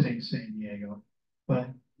visiting San Diego. But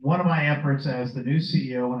one of my efforts as the new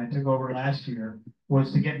CEO when I took over last year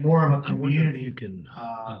was to get more of a community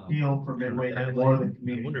feel for Midway, have more of the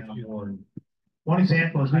community on board. One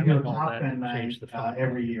example is we do a Top Gun night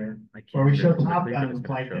every year, where we show Top Gun in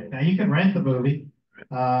flight deck. Now you can rent the movie,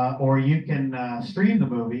 or you can stream the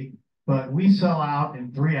movie, but we sell out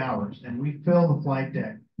in 3 hours, and we fill the flight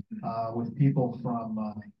deck with people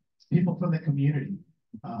from the community.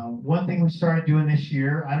 One thing we started doing this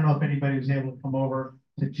year, I don't know if anybody was able to come over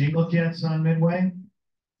to Jingle Jets on Midway.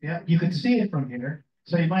 Yeah, you could see it from here,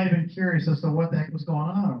 so you might have been curious as to what the heck was going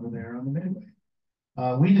on over there on the Midway.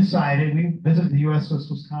 We visited the USS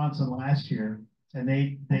Wisconsin last year, and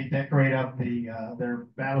they decorate up their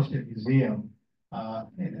battleship museum.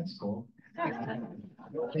 Hey, that's cool.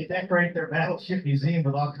 They decorate their battleship museum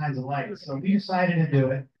with all kinds of lights. So we decided to do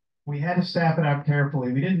it. We had to staff it out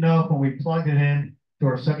carefully. We didn't know if when we plugged it in to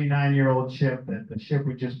our 79-year-old ship that the ship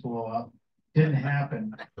would just blow up. Didn't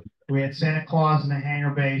happen. We had Santa Claus in the hangar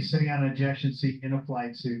bay sitting on an ejection seat in a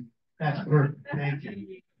flight suit. That's perfect. Thank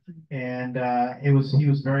you. And he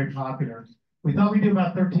was very popular. We thought we'd do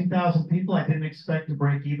about 13,000 people. I didn't expect to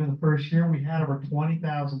break even the first year. We had over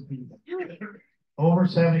 20,000 people. Over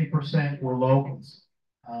 70% were locals.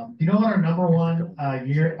 Do you know what our number one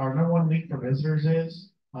week for visitors is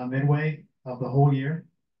on Midway of the whole year?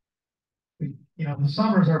 The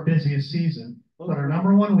summer is our busiest season, but our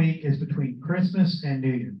number one week is between Christmas and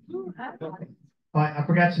New Year. I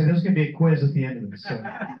forgot to say there's going to be a quiz at the end of this. So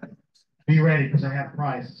be ready because I have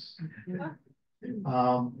prizes.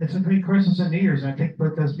 It's between Christmas and New Year's, and I think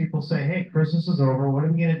because people say, hey, Christmas is over, what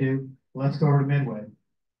are we going to do? Let's go over to Midway.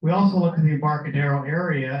 We also looked at the Embarcadero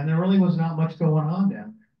area, and there really was not much going on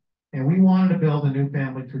down there. And we wanted to build a new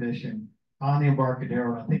family tradition on the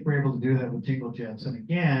Embarcadero. I think we're able to do that with Jingle Jets, and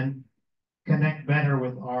again, connect better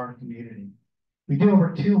with our community. We do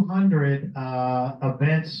over 200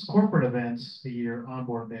 events, corporate events a year on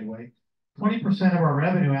board Midway. 20% of our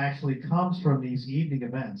revenue actually comes from these evening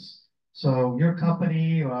events. So your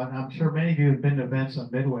company, I'm sure many of you have been to events on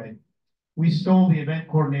Midway. We stole the event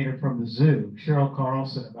coordinator from the zoo, Cheryl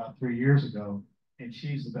Carlson, about 3 years ago, and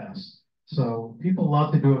she's the best. So people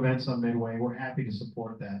love to do events on Midway. We're happy to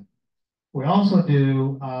support that. We also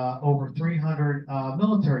do over 300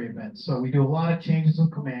 military events. So we do a lot of changes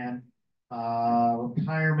of command,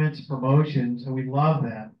 retirements, promotions, and we love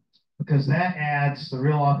that because that adds the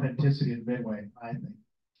real authenticity of Midway, I think.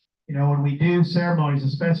 When we do ceremonies,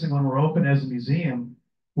 especially when we're open as a museum,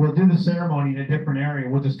 we'll do the ceremony in a different area.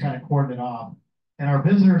 We'll just kind of cordon it off. And our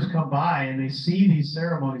visitors come by and they see these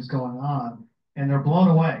ceremonies going on and they're blown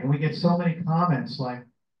away. And we get so many comments like,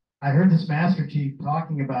 I heard this Master Chief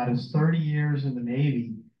talking about his 30 years in the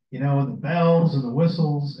Navy, and the bells and the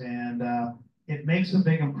whistles, and it makes a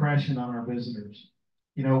big impression on our visitors.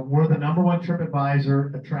 We're the #1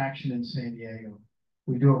 TripAdvisor attraction in San Diego.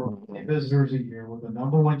 We do over 40 visitors a year. We're the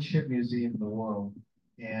 #1 ship museum in the world.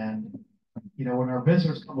 And, when our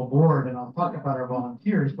visitors come aboard, and I'll talk about our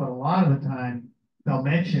volunteers, but a lot of the time, they'll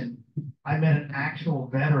mention, I met an actual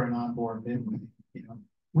veteran on board Midway. You know,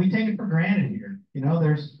 we take it for granted here. You know,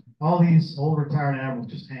 there's all these old retired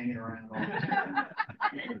admirals just hanging around all the time.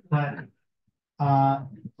 But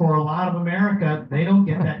for a lot of America, they don't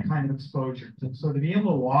get that kind of exposure. So to be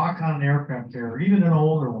able to walk on an aircraft carrier, even an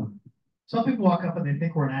older one, some people walk up and they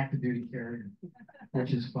think we're an active duty carrier,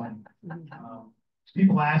 which is fun.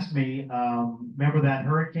 People ask me, remember that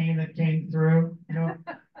hurricane that came through, you know,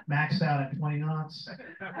 maxed out at 20 knots?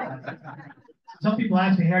 Some people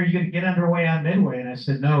ask me, how are you going to get underway on Midway? And I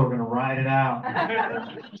said, no, we're going to ride it out.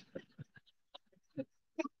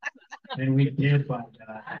 And we did, but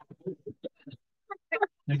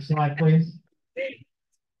next slide, please.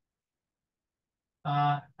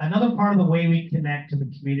 Another part of the way we connect to the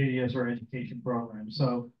community is our education program.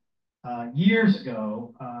 So years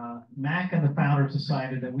ago, Mac and the founders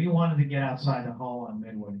decided that we wanted to get outside the hull on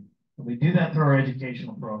Midway. And we do that through our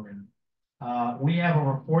educational program. We have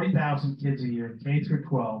over 40,000 kids a year, K through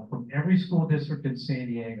 12, from every school district in San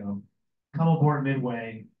Diego, come aboard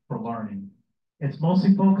Midway for learning. It's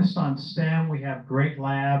mostly focused on STEM. We have great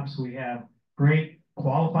labs. We have great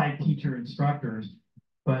qualified teacher instructors.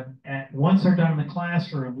 But once they're done in the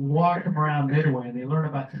classroom, we walk them around Midway and they learn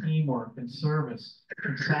about teamwork and service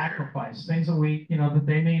and sacrifice, things that that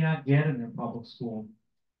they may not get in their public school.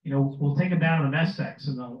 You know, we'll take them down to the mess decks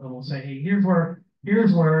and we'll say, hey, here's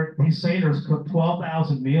where these sailors cook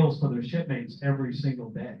 12,000 meals for their shipmates every single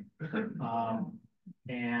day.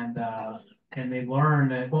 And they learn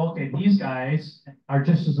that, well, okay, these guys are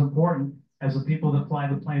just as important as the people that fly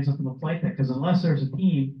the planes up in the flight deck, because unless there's a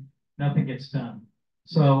team, nothing gets done.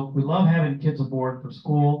 So we love having kids aboard for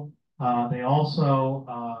school. They also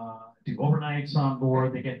do overnights on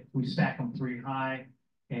board. We stack them 3 high,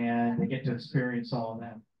 and they get to experience all of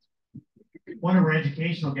that. One of our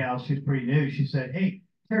educational gals, she's pretty new. She said, "Hey,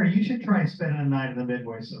 Terry, you should try spending a night in the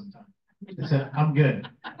Midway sometime." I said, "I'm good."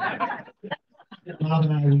 Bob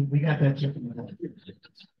and I, we got that chicken.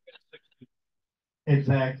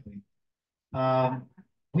 Exactly.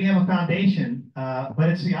 We have a foundation, but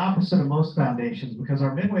it's the opposite of most foundations, because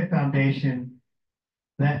our Midway Foundation,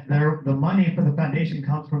 the money for the foundation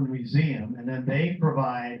comes from the museum, and then they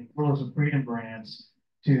provide Pillars of Freedom grants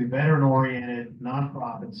to veteran-oriented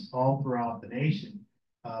nonprofits all throughout the nation,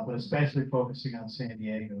 but especially focusing on San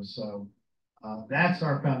Diego. So that's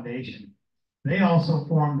our foundation. They also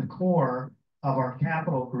form the core of our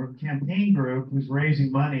campaign group, who's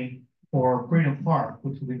raising money for Freedom Park,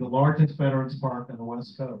 which will be the largest veterans park on the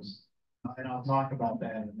West Coast. And I'll talk about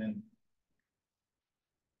that in a minute.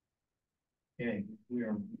 Okay, we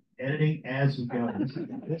are editing as we go.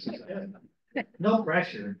 This is good. No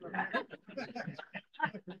pressure.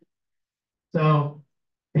 So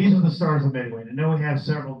these are the stars of Midway. I know we have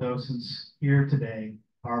several docents here today,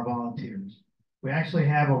 our volunteers. We actually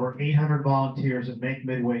have over 800 volunteers that make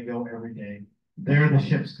Midway go every day. They're the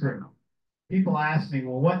ship's crew. People ask me,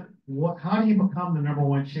 well, how do you become the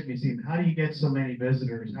 #1 ship museum? How do you get so many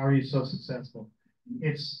visitors? How are you so successful?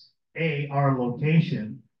 It's our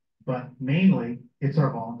location, but mainly it's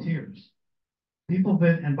our volunteers.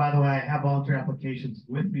 And by the way, I have volunteer applications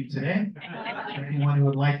with me today for anyone who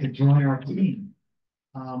would like to join our team.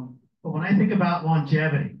 But when I think about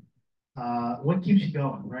longevity, what keeps you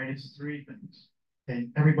going, right? It's 3 things.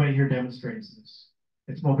 And everybody here demonstrates this.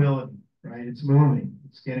 It's mobility, right? It's moving,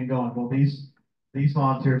 it's getting going. Well, these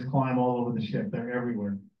volunteers climb all over the ship. They're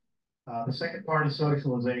everywhere. The second part is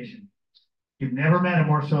socialization. You've never met a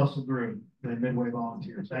more social group than Midway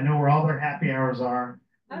volunteers. I know where all their happy hours are.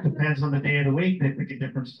 It depends on the day of the week. They pick a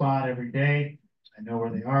different spot every day. I know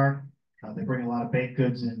where they are. They bring a lot of baked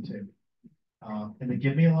goods in too. And they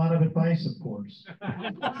give me a lot of advice, of course.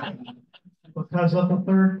 Because of the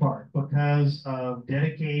third part, because of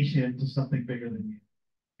dedication to something bigger than you.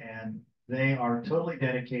 And they are totally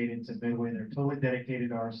dedicated to Midway. They're totally dedicated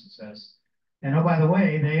to our success. And oh, by the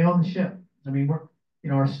way, they own the ship. I mean,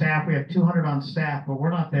 our staff, we have 200 on staff, but we're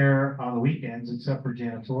not there on the weekends except for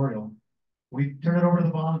janitorial. We turn it over to the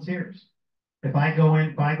volunteers. If I go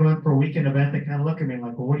in for a weekend event, they kind of look at me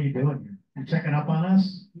like, well, what are you doing here? You checking up on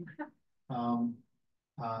us?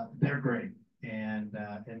 They're great. And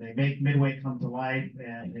they make Midway come to life,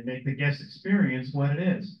 and they make the guest experience what it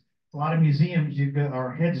is. A lot of museums,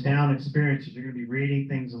 are heads down experiences. You're going to be reading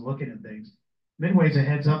things and looking at things. Midway's a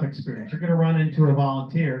heads up experience. You're going to run into a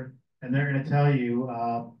volunteer, and they're going to tell you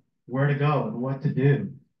where to go and what to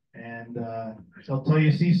do. And they'll tell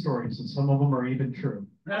you sea stories, and some of them are even true.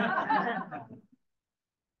 But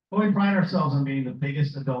we pride ourselves on being the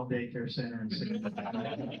biggest adult daycare center in San Diego.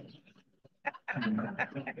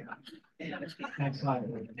 Next slide.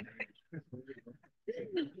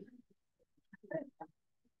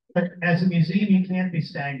 as a museum, you can't be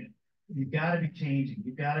stagnant. You've got to be changing.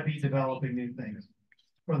 You've got to be developing new things.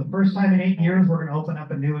 For the first time in 8 years, we're going to open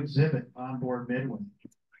up a new exhibit on board Midway.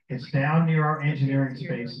 It's down near our engineering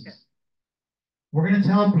spaces. We're going to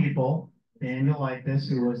tell people, and you'll like this,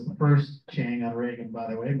 who was the first Chang on Reagan, by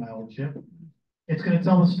the way, my old ship. It's going to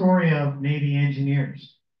tell the story of Navy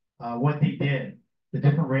engineers, what they did, the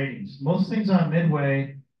different ratings. Most things on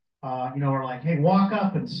Midway, are like, hey, walk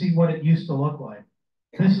up and see what it used to look like.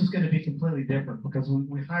 This is going to be completely different because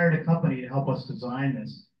we hired a company to help us design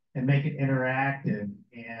this and make it interactive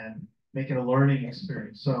and make it a learning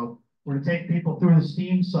experience. So we're going to take people through the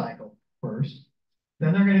steam cycle first.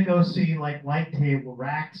 Then they're going to go see like light table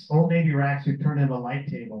racks, old Navy racks we turn into light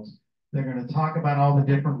tables. They're going to talk about all the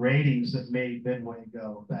different ratings that made Midway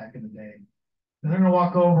go back in the day. Then they're going to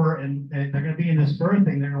walk over and they're going to be in this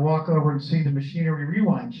berthing. They're going to walk over and see the machinery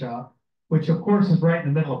rewind shop, which of course is right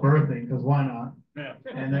in the middle of berthing because why not? Yeah.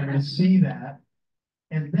 And they're going to see that.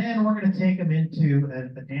 And then we're going to take them into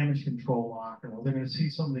a damage control locker where they're going to see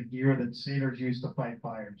some of the gear that sailors use to fight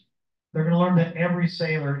fires. They're going to learn that every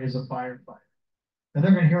sailor is a firefighter. Then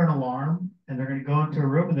they're going to hear an alarm and they're going to go into a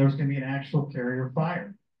room and there's going to be an actual carrier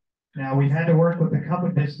fire. Now, we've had to work with the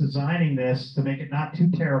company that's designing this to make it not too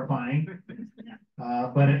terrifying,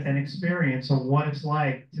 but an experience of what it's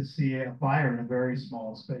like to see a fire in a very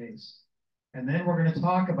small space. And then we're going to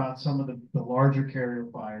talk about some of the larger carrier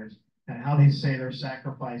fires and how these sailors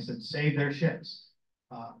sacrifice and save their ships.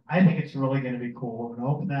 I think it's really going to be cool. We're going to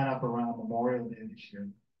open that up around Memorial Day this year,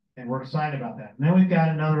 and we're excited about that. And then we've got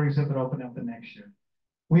another exhibit open up the next year.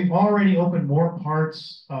 We've already opened more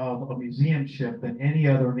parts of a museum ship than any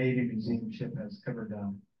other Navy museum ship has ever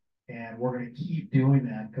done. And we're going to keep doing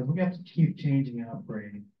that because we have to keep changing and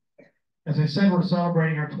upgrading. As I said, we're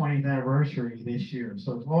celebrating our 20th anniversary this year.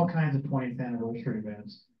 So there's all kinds of 20th anniversary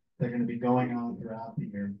events that are going to be going on throughout the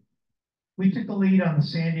year. We took the lead on the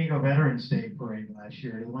San Diego Veterans Day Parade last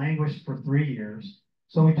year. It languished for 3 years,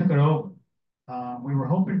 so we took it over. We were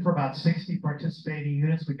hoping for about 60 participating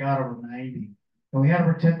units. We got over 90. And we had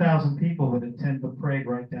over 10,000 people that attend the parade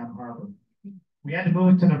right down harbor. We had to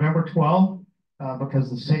move it to November 12th because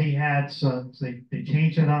the city had some, they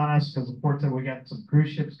changed it on us because of course we got some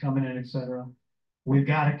cruise ships coming in, et cetera. We've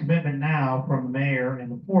got a commitment now from the mayor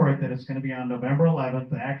and the port that it's going to be on November 11th,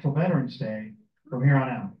 the actual Veterans Day, from here on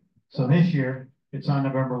out. So this year, it's on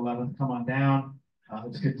November 11th. Come on down.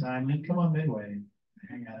 It's a good time. Then come on Midway and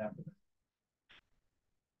hang out after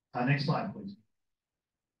that. Next slide, please.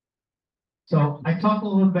 So I talked a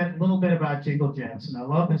little bit about Jingle Jets, and I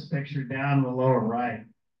love this picture down in the lower right.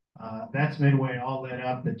 That's Midway all lit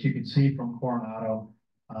up that you can see from Coronado.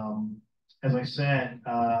 As I said,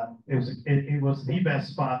 it was the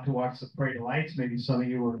best spot to watch the parade of lights. Maybe some of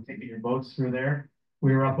you were taking your boats through there.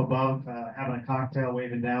 We were up above having a cocktail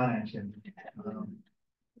waving down at you.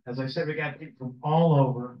 As I said, we got people from all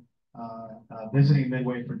over visiting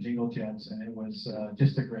Midway for Jingle Jets, and it was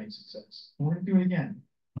just a great success. We're going to do it again.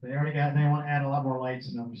 They want to add a lot more lights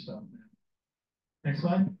and other stuff. Next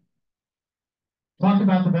slide. Talked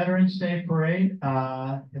about the Veterans Day Parade.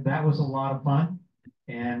 That was a lot of fun,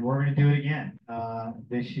 and we're going to do it again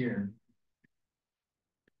this year.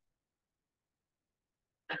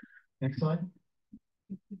 Next slide.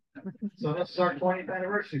 So this is our 20th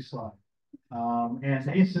anniversary slide. And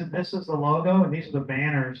this is the logo, and these are the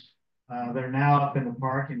banners that are now up in the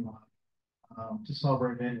parking lot to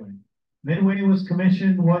celebrate Midway. Midway was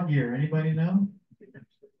commissioned what year? Anybody know?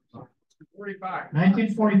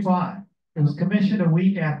 1945. It was commissioned a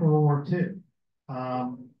week after World War II.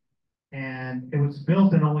 And it was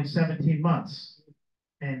built in only 17 months.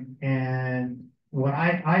 And what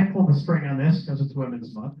I pulled the string on this because it's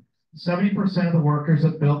Women's Month. 70% of the workers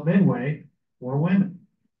that built Midway were women.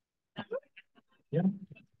 Yeah.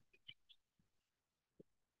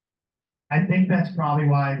 I think that's probably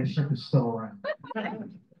why the ship is still around.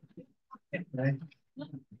 Right?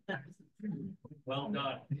 Well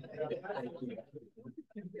done.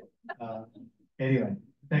 Anyway,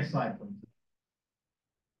 next slide, please.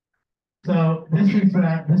 So this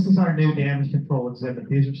is our new damage control exhibit.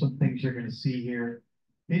 These are some things you're going to see here.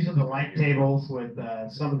 These are the light tables with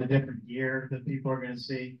some of the different gear that people are going to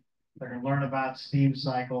see. They're going to learn about steam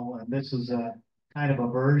cycle, and this is a kind of a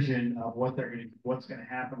version of what's going to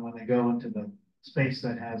happen when they go into the space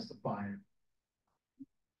that has the fire.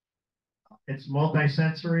 It's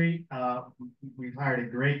multi-sensory. We've hired a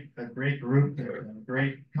great group, a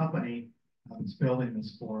great company that's building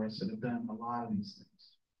this for us and have done a lot of these things.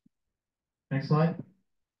 Next slide.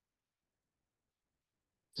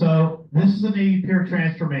 So this is the Navy Pier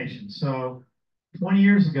transformation. So 20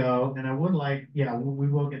 years ago, and I would like, yeah, we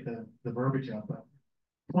will get the verbiage up, but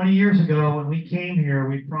 20 years ago, when we came here,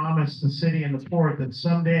 we promised the city and the port that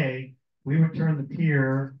someday we would turn the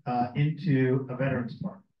pier into a veterans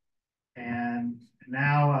park. And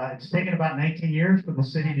now it's taken about 19 years for the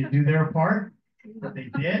city to do their part, but they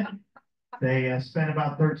did. They spent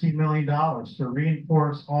about $13 million to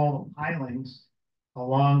reinforce all the pilings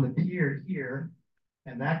along the pier here,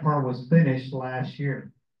 and that part was finished last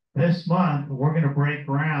year. This month, we're going to break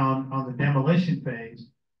ground on the demolition phase,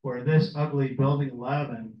 where this ugly building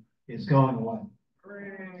 11 is going away.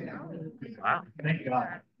 Wow. Thank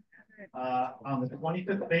God. On the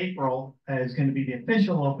 25th of April is going to be the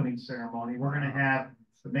official opening ceremony. We're going to have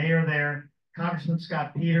the mayor there, Congressman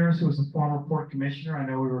Scott Peters, who was the former port commissioner. I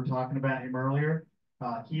know we were talking about him earlier.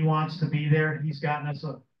 He wants to be there. He's gotten us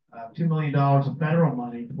 $2 million of federal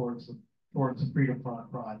money towards the Freedom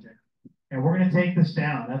Project. And we're going to take this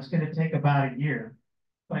down. That's going to take about a year.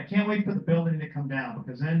 But I can't wait for the building to come down,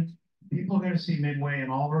 because then people are going to see Midway in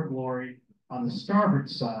all her glory on the starboard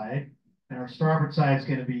side. And our starboard side is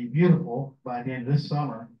going to be beautiful by the end of this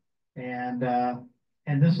summer. And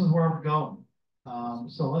this is where we're going.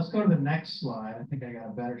 So let's go to the next slide. I think I got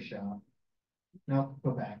a better shot. No,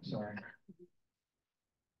 go back, sorry.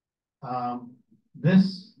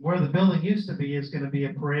 This, where the building used to be, is going to be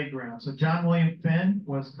a parade ground. So John William Finn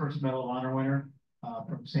was first Medal of Honor winner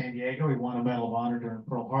from San Diego. He won a Medal of Honor during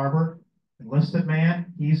Pearl Harbor. Enlisted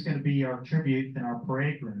man, he's going to be our tribute in our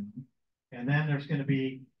parade ground. And then there's going to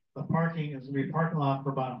be the parking, is going to be a parking lot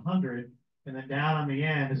for about 100. And then down on the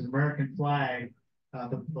end is an American flag.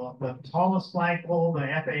 The tallest flagpole the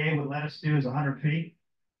FAA would let us do is 100 feet.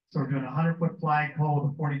 So we're doing a 100-foot flagpole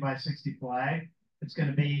with a 40 by 60 flag. It's going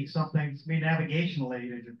to be something, it's going to be navigational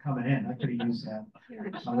aid as you're coming in. I could have used that.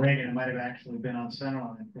 Reagan, it might have actually been on center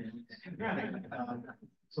line.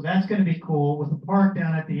 So that's going to be cool with the park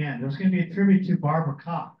down at the end. There's going to be a tribute to Barbara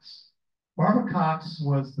Cox. Barbara Cox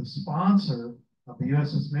was the sponsor of the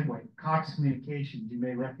USS Midway, Cox Communications. You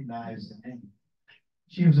may recognize the name.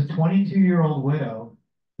 She was a 22-year-old widow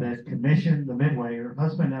that commissioned the Midway. Her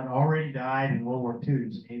husband had already died in World War II. He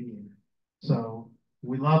was an aviator. So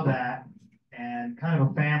we love that. And kind of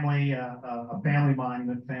a family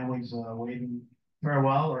monument, families waving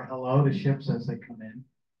farewell or hello to ships as they come in.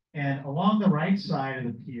 And along the right side of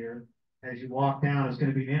the pier, as you walk down, is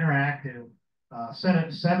going to be an interactive set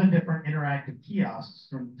of 7 different interactive kiosks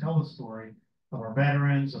to tell the story of our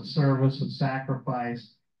veterans, of service, of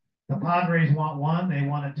sacrifice. The Padres want one. They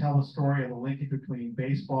want to tell the story of the linkage between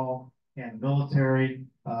baseball and military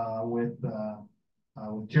with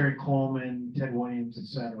Jerry Coleman, Ted Williams,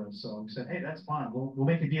 etc. So we said, hey, that's fine. We'll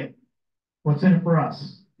make a deal. What's in it for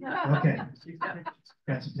us? Okay.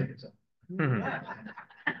 Got some tickets up.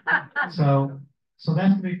 So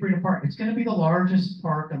that's going to be Freedom Park. It's going to be the largest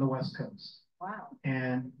park on the West Coast. Wow.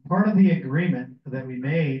 And part of the agreement that we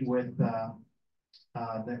made with the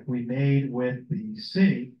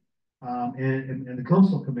city and the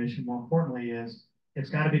Coastal Commission, more importantly, is it's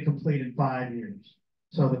got to be complete in 5 years.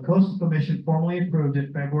 So the Coastal Commission formally approved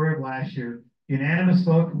it February of last year, unanimous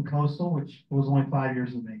vote from Coastal, which was only 5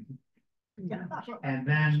 years in the making. And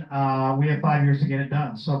then we have 5 years to get it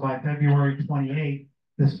done. So by February 28th,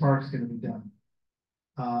 this park's going to be done.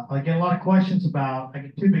 I get a lot of questions about, I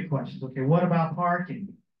get 2 big questions. Okay, what about parking?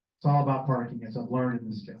 It's all about parking, as I've learned in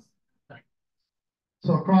this job.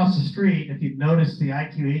 So across the street, if you've noticed the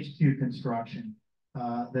IQHQ construction,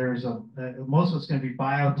 there's most of it's going to be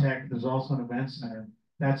biotech. There's also an event center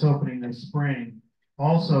that's opening this spring.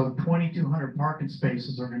 Also, 2,200 parking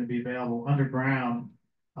spaces are going to be available underground.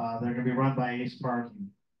 They're going to be run by Ace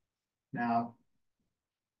Parking. Now,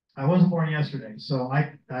 I wasn't born yesterday, so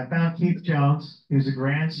I found Keith Jones, who's the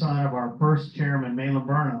grandson of our first chairman, Malin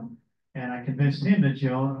Burnham, and I convinced him to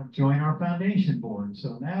join our foundation board.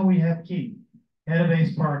 So now we have Keith, head of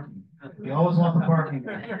Ace Parking. We always want the parking.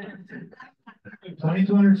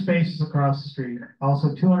 2,200 spaces across the street.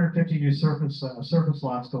 Also 250 new surface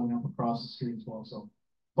lots going up across the street as well. So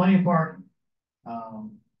plenty of parking.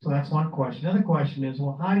 So that's one question. Another question is,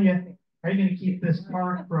 well, are you going to keep this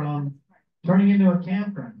park from turning into a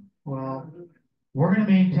campground? Well, we're going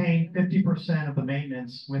to maintain 50% of the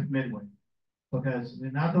maintenance with Midway, because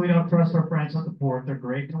not that we don't trust our friends at the port, they're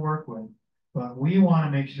great to work with, but we want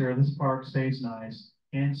to make sure this park stays nice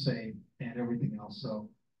and safe and everything else. So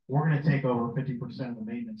we're going to take over 50% of the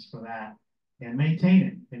maintenance for that and maintain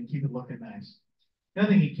it and keep it looking nice. The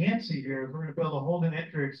other thing you can't see here is we're going to build a whole new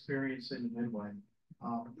entry experience in the Midway.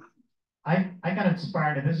 I got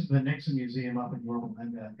inspired to visit the Nixon Museum up in Yorba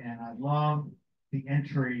Linda, and I love the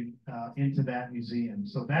entry into that museum.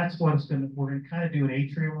 So that's what it's going to, we're going to kind of do an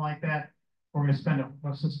atrium like that. We're going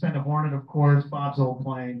to suspend a Hornet, of course, Bob's old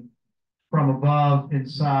plane. from above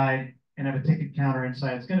inside and have a ticket counter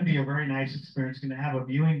inside. It's going to be a very nice experience. It's going to have a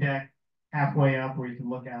viewing deck halfway up where you can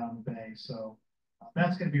look out on the bay. So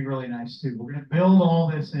that's going to be really nice too. We're going to build all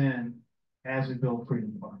this in as we build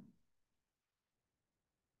Freedom Park.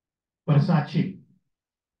 But it's not cheap.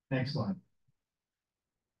 Next slide.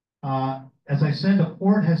 As I said, the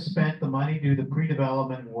port has spent the money to do the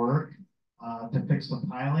pre-development work to fix the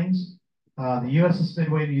pilings. The USS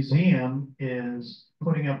Midway Museum is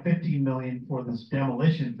putting up $15 million for this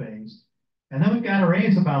demolition phase. And then we've got to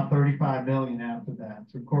raise about $35 million after that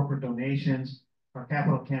through corporate donations. Our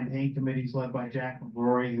capital campaign committee is led by Jack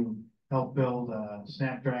McGrory, who helped build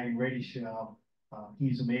Snapdragon Radio Show.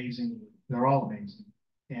 He's amazing. They're all amazing.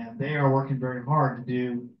 And they are working very hard to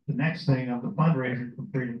do the next thing of the fundraiser for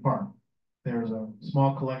Freedom Park. There's a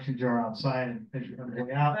small collection jar outside, and as you're on the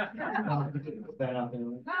way out, put that out there.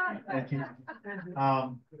 Thank you.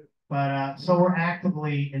 So we're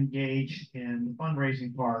actively engaged in the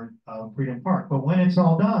fundraising part of Freedom Park. But when it's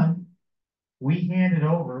all done, we hand it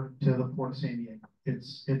over to the Port of San Diego.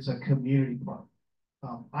 It's a community park.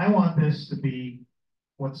 I want this to be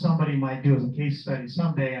what somebody might do as a case study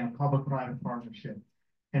someday on a public-private partnership.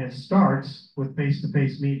 And it starts with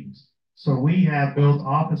face-to-face meetings. So we have built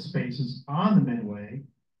office spaces on the Midway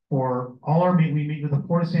for all our meetings. We meet with the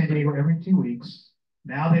Port of San Diego every 2 weeks.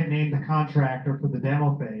 Now they've named the contractor for the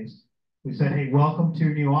demo phase. We said, hey, welcome to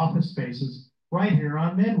new office spaces right here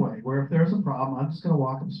on Midway, where if there's a problem, I'm just going to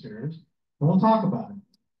walk upstairs and we'll talk about it.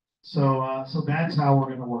 So that's how we're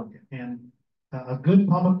going to work it. And a good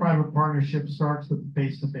public-private partnership starts with the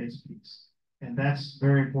face-to-face piece. And that's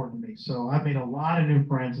very important to me. So I've made a lot of new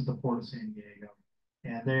friends at the Port of San Diego.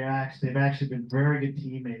 And they've actually been very good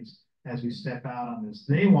teammates as we step out on this.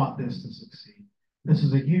 They want this to succeed. This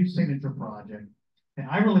is a huge signature project. And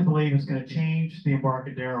I really believe it's going to change the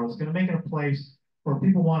Embarcadero. It's going to make it a place where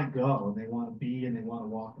people want to go, and they want to be, and they want to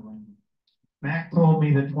walk around. Mac told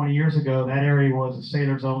me that 20 years ago, that area was a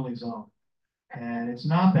sailors only zone. And it's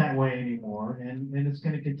not that way anymore, and it's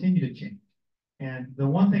going to continue to change. And the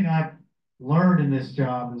one thing I've learned in this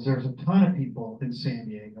job is there's a ton of people in San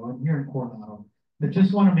Diego and here in Coronado that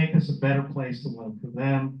just want to make this a better place to live for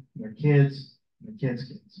them, their kids, and their kids'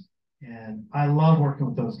 kids. And I love working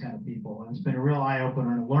with those kind of people. And it's been a real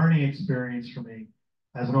eye-opener and a learning experience for me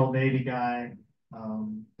as an old Navy guy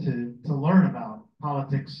to learn about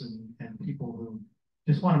politics and people who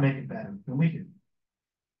just want to make it better than we do.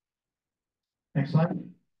 Next slide.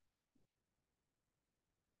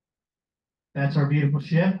 That's our beautiful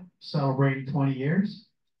ship celebrating 20 years.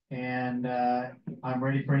 And I'm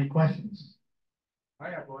ready for any questions. I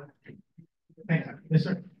have one. Thank you. Yes,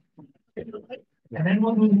 sir. And then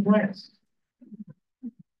we'll do the quiz.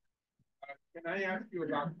 Can I ask you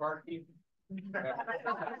about parking?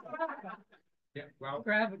 Yeah, well,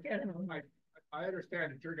 I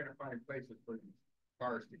understand that you're going to find places for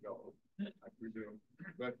cars to go, I presume.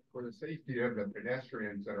 But for the safety of the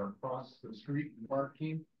pedestrians that are across the street and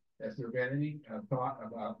parking, has there been any thought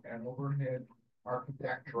about an overhead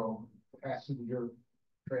architectural passenger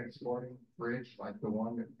transporting bridge like the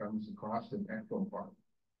one that comes across in Echo Park?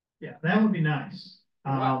 Yeah, that would be nice.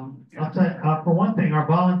 I'll tell you, for one thing, our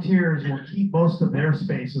volunteers will keep most of their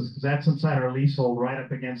spaces because that's inside our leasehold right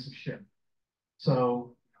up against the ship.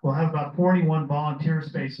 So we'll have about 41 volunteer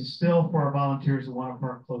spaces still for our volunteers who want to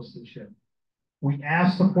park close to the ship. We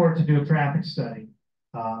asked the port to do a traffic study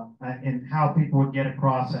and how people would get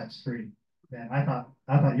across that street. And I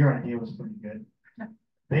thought your idea was pretty good.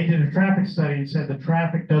 They did a traffic study and said the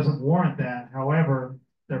traffic doesn't warrant that. However,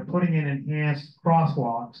 they're putting in enhanced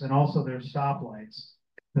crosswalks and also there's stoplights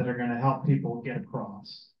that are going to help people get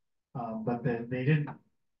across. But they didn't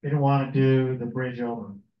want to do the bridge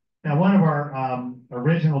over. Now, one of our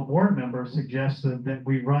original board members suggested that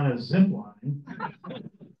we run a zip line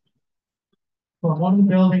from one of the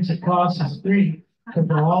buildings across the street to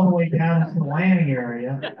go all the way down to the landing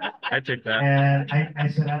area. I took that. And I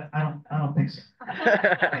said, I don't think so.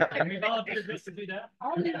 Can we volunteer just to do that?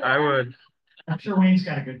 I would. I'm sure Wayne's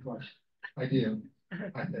got a good question. I do,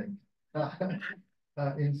 I think.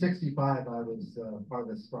 In '65, I was part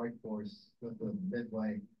of the strike force with the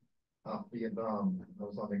Midway of Vietnam. I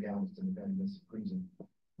was on the Galveston Defense Cruiser.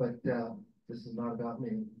 But this is not about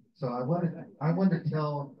me. So I wanted to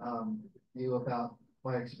tell you about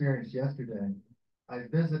my experience yesterday. I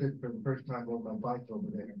visited for the first time on my bike over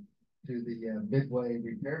there to the Midway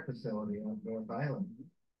repair facility on North Island.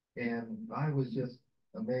 And I was just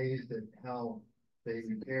amazed at how they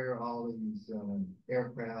repair all these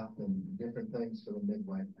aircraft and different things for the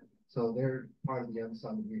Midway. So they're part of the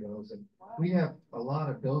unsung heroes. And we have a lot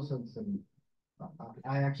of docents, and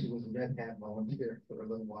I actually was a Red Hat volunteer for a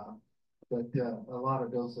little while. but a lot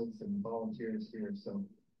of docents and volunteers here, so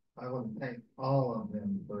I want to thank all of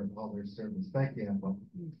them for all their service. Thank you, Emma.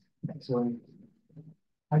 Thanks, Wayne.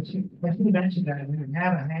 I should mention that we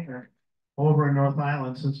have a hangar over in North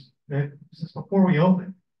Island since before we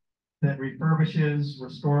opened that refurbishes,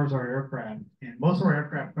 restores our aircraft. And most of our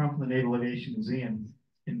aircraft come from the Naval Aviation Museum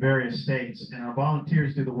in various states, and our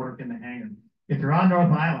volunteers do the work in the hangar. If you're on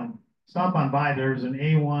North Island, stop on by. There's an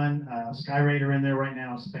A1 Skyraider in there right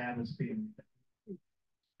now. SPAD is being.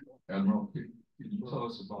 Admiral, can you tell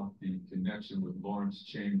us about the connection with Lawrence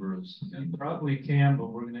Chambers? You probably can, but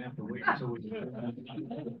we're gonna have to wait until we.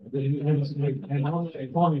 And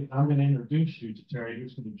I'm gonna introduce you to Terry,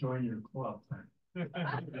 who's gonna join your club.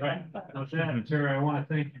 Right. With that, Terry, I want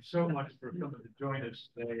to thank you so much for coming to join us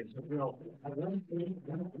today. It's a real.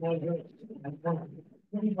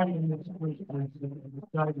 Everybody in this group is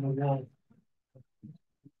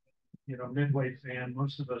you know, Midway fan.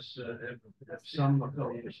 Most of us have some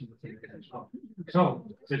affiliation with it as well. So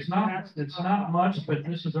it's not much, but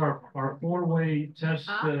this is our four-way test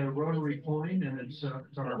rotary coin, and it's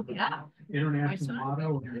our international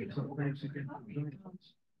motto. And so thanks again for joining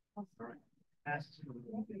us. All right.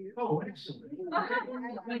 Oh, excellent. All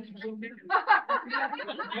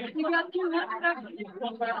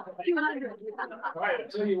right,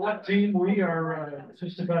 I'll tell you what, team, we are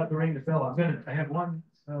just about to ring the bell. I have one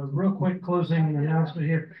real quick closing announcement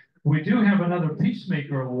here. We do have another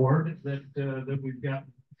Peacemaker Award that we've got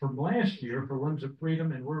from last year for Limbs of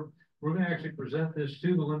Freedom, and we're going to actually present this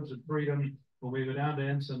to the Limbs of Freedom when we go down to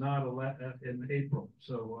Ensenada in April.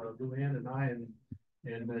 So Luann and I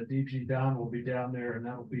and DG Don will be down there, and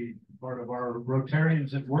that will be part of our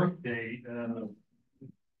Rotarians at Work Day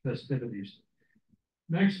festivities.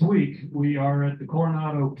 Next week, we are at the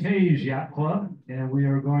Coronado Cays Yacht Club, and we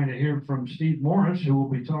are going to hear from Steve Morris, who will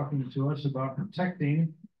be talking to us about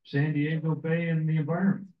protecting San Diego Bay and the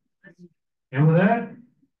environment. And with that,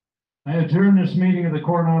 I adjourn this meeting of the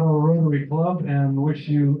Coronado Rotary Club and wish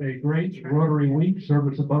you a great Rotary Week,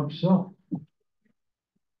 service above self.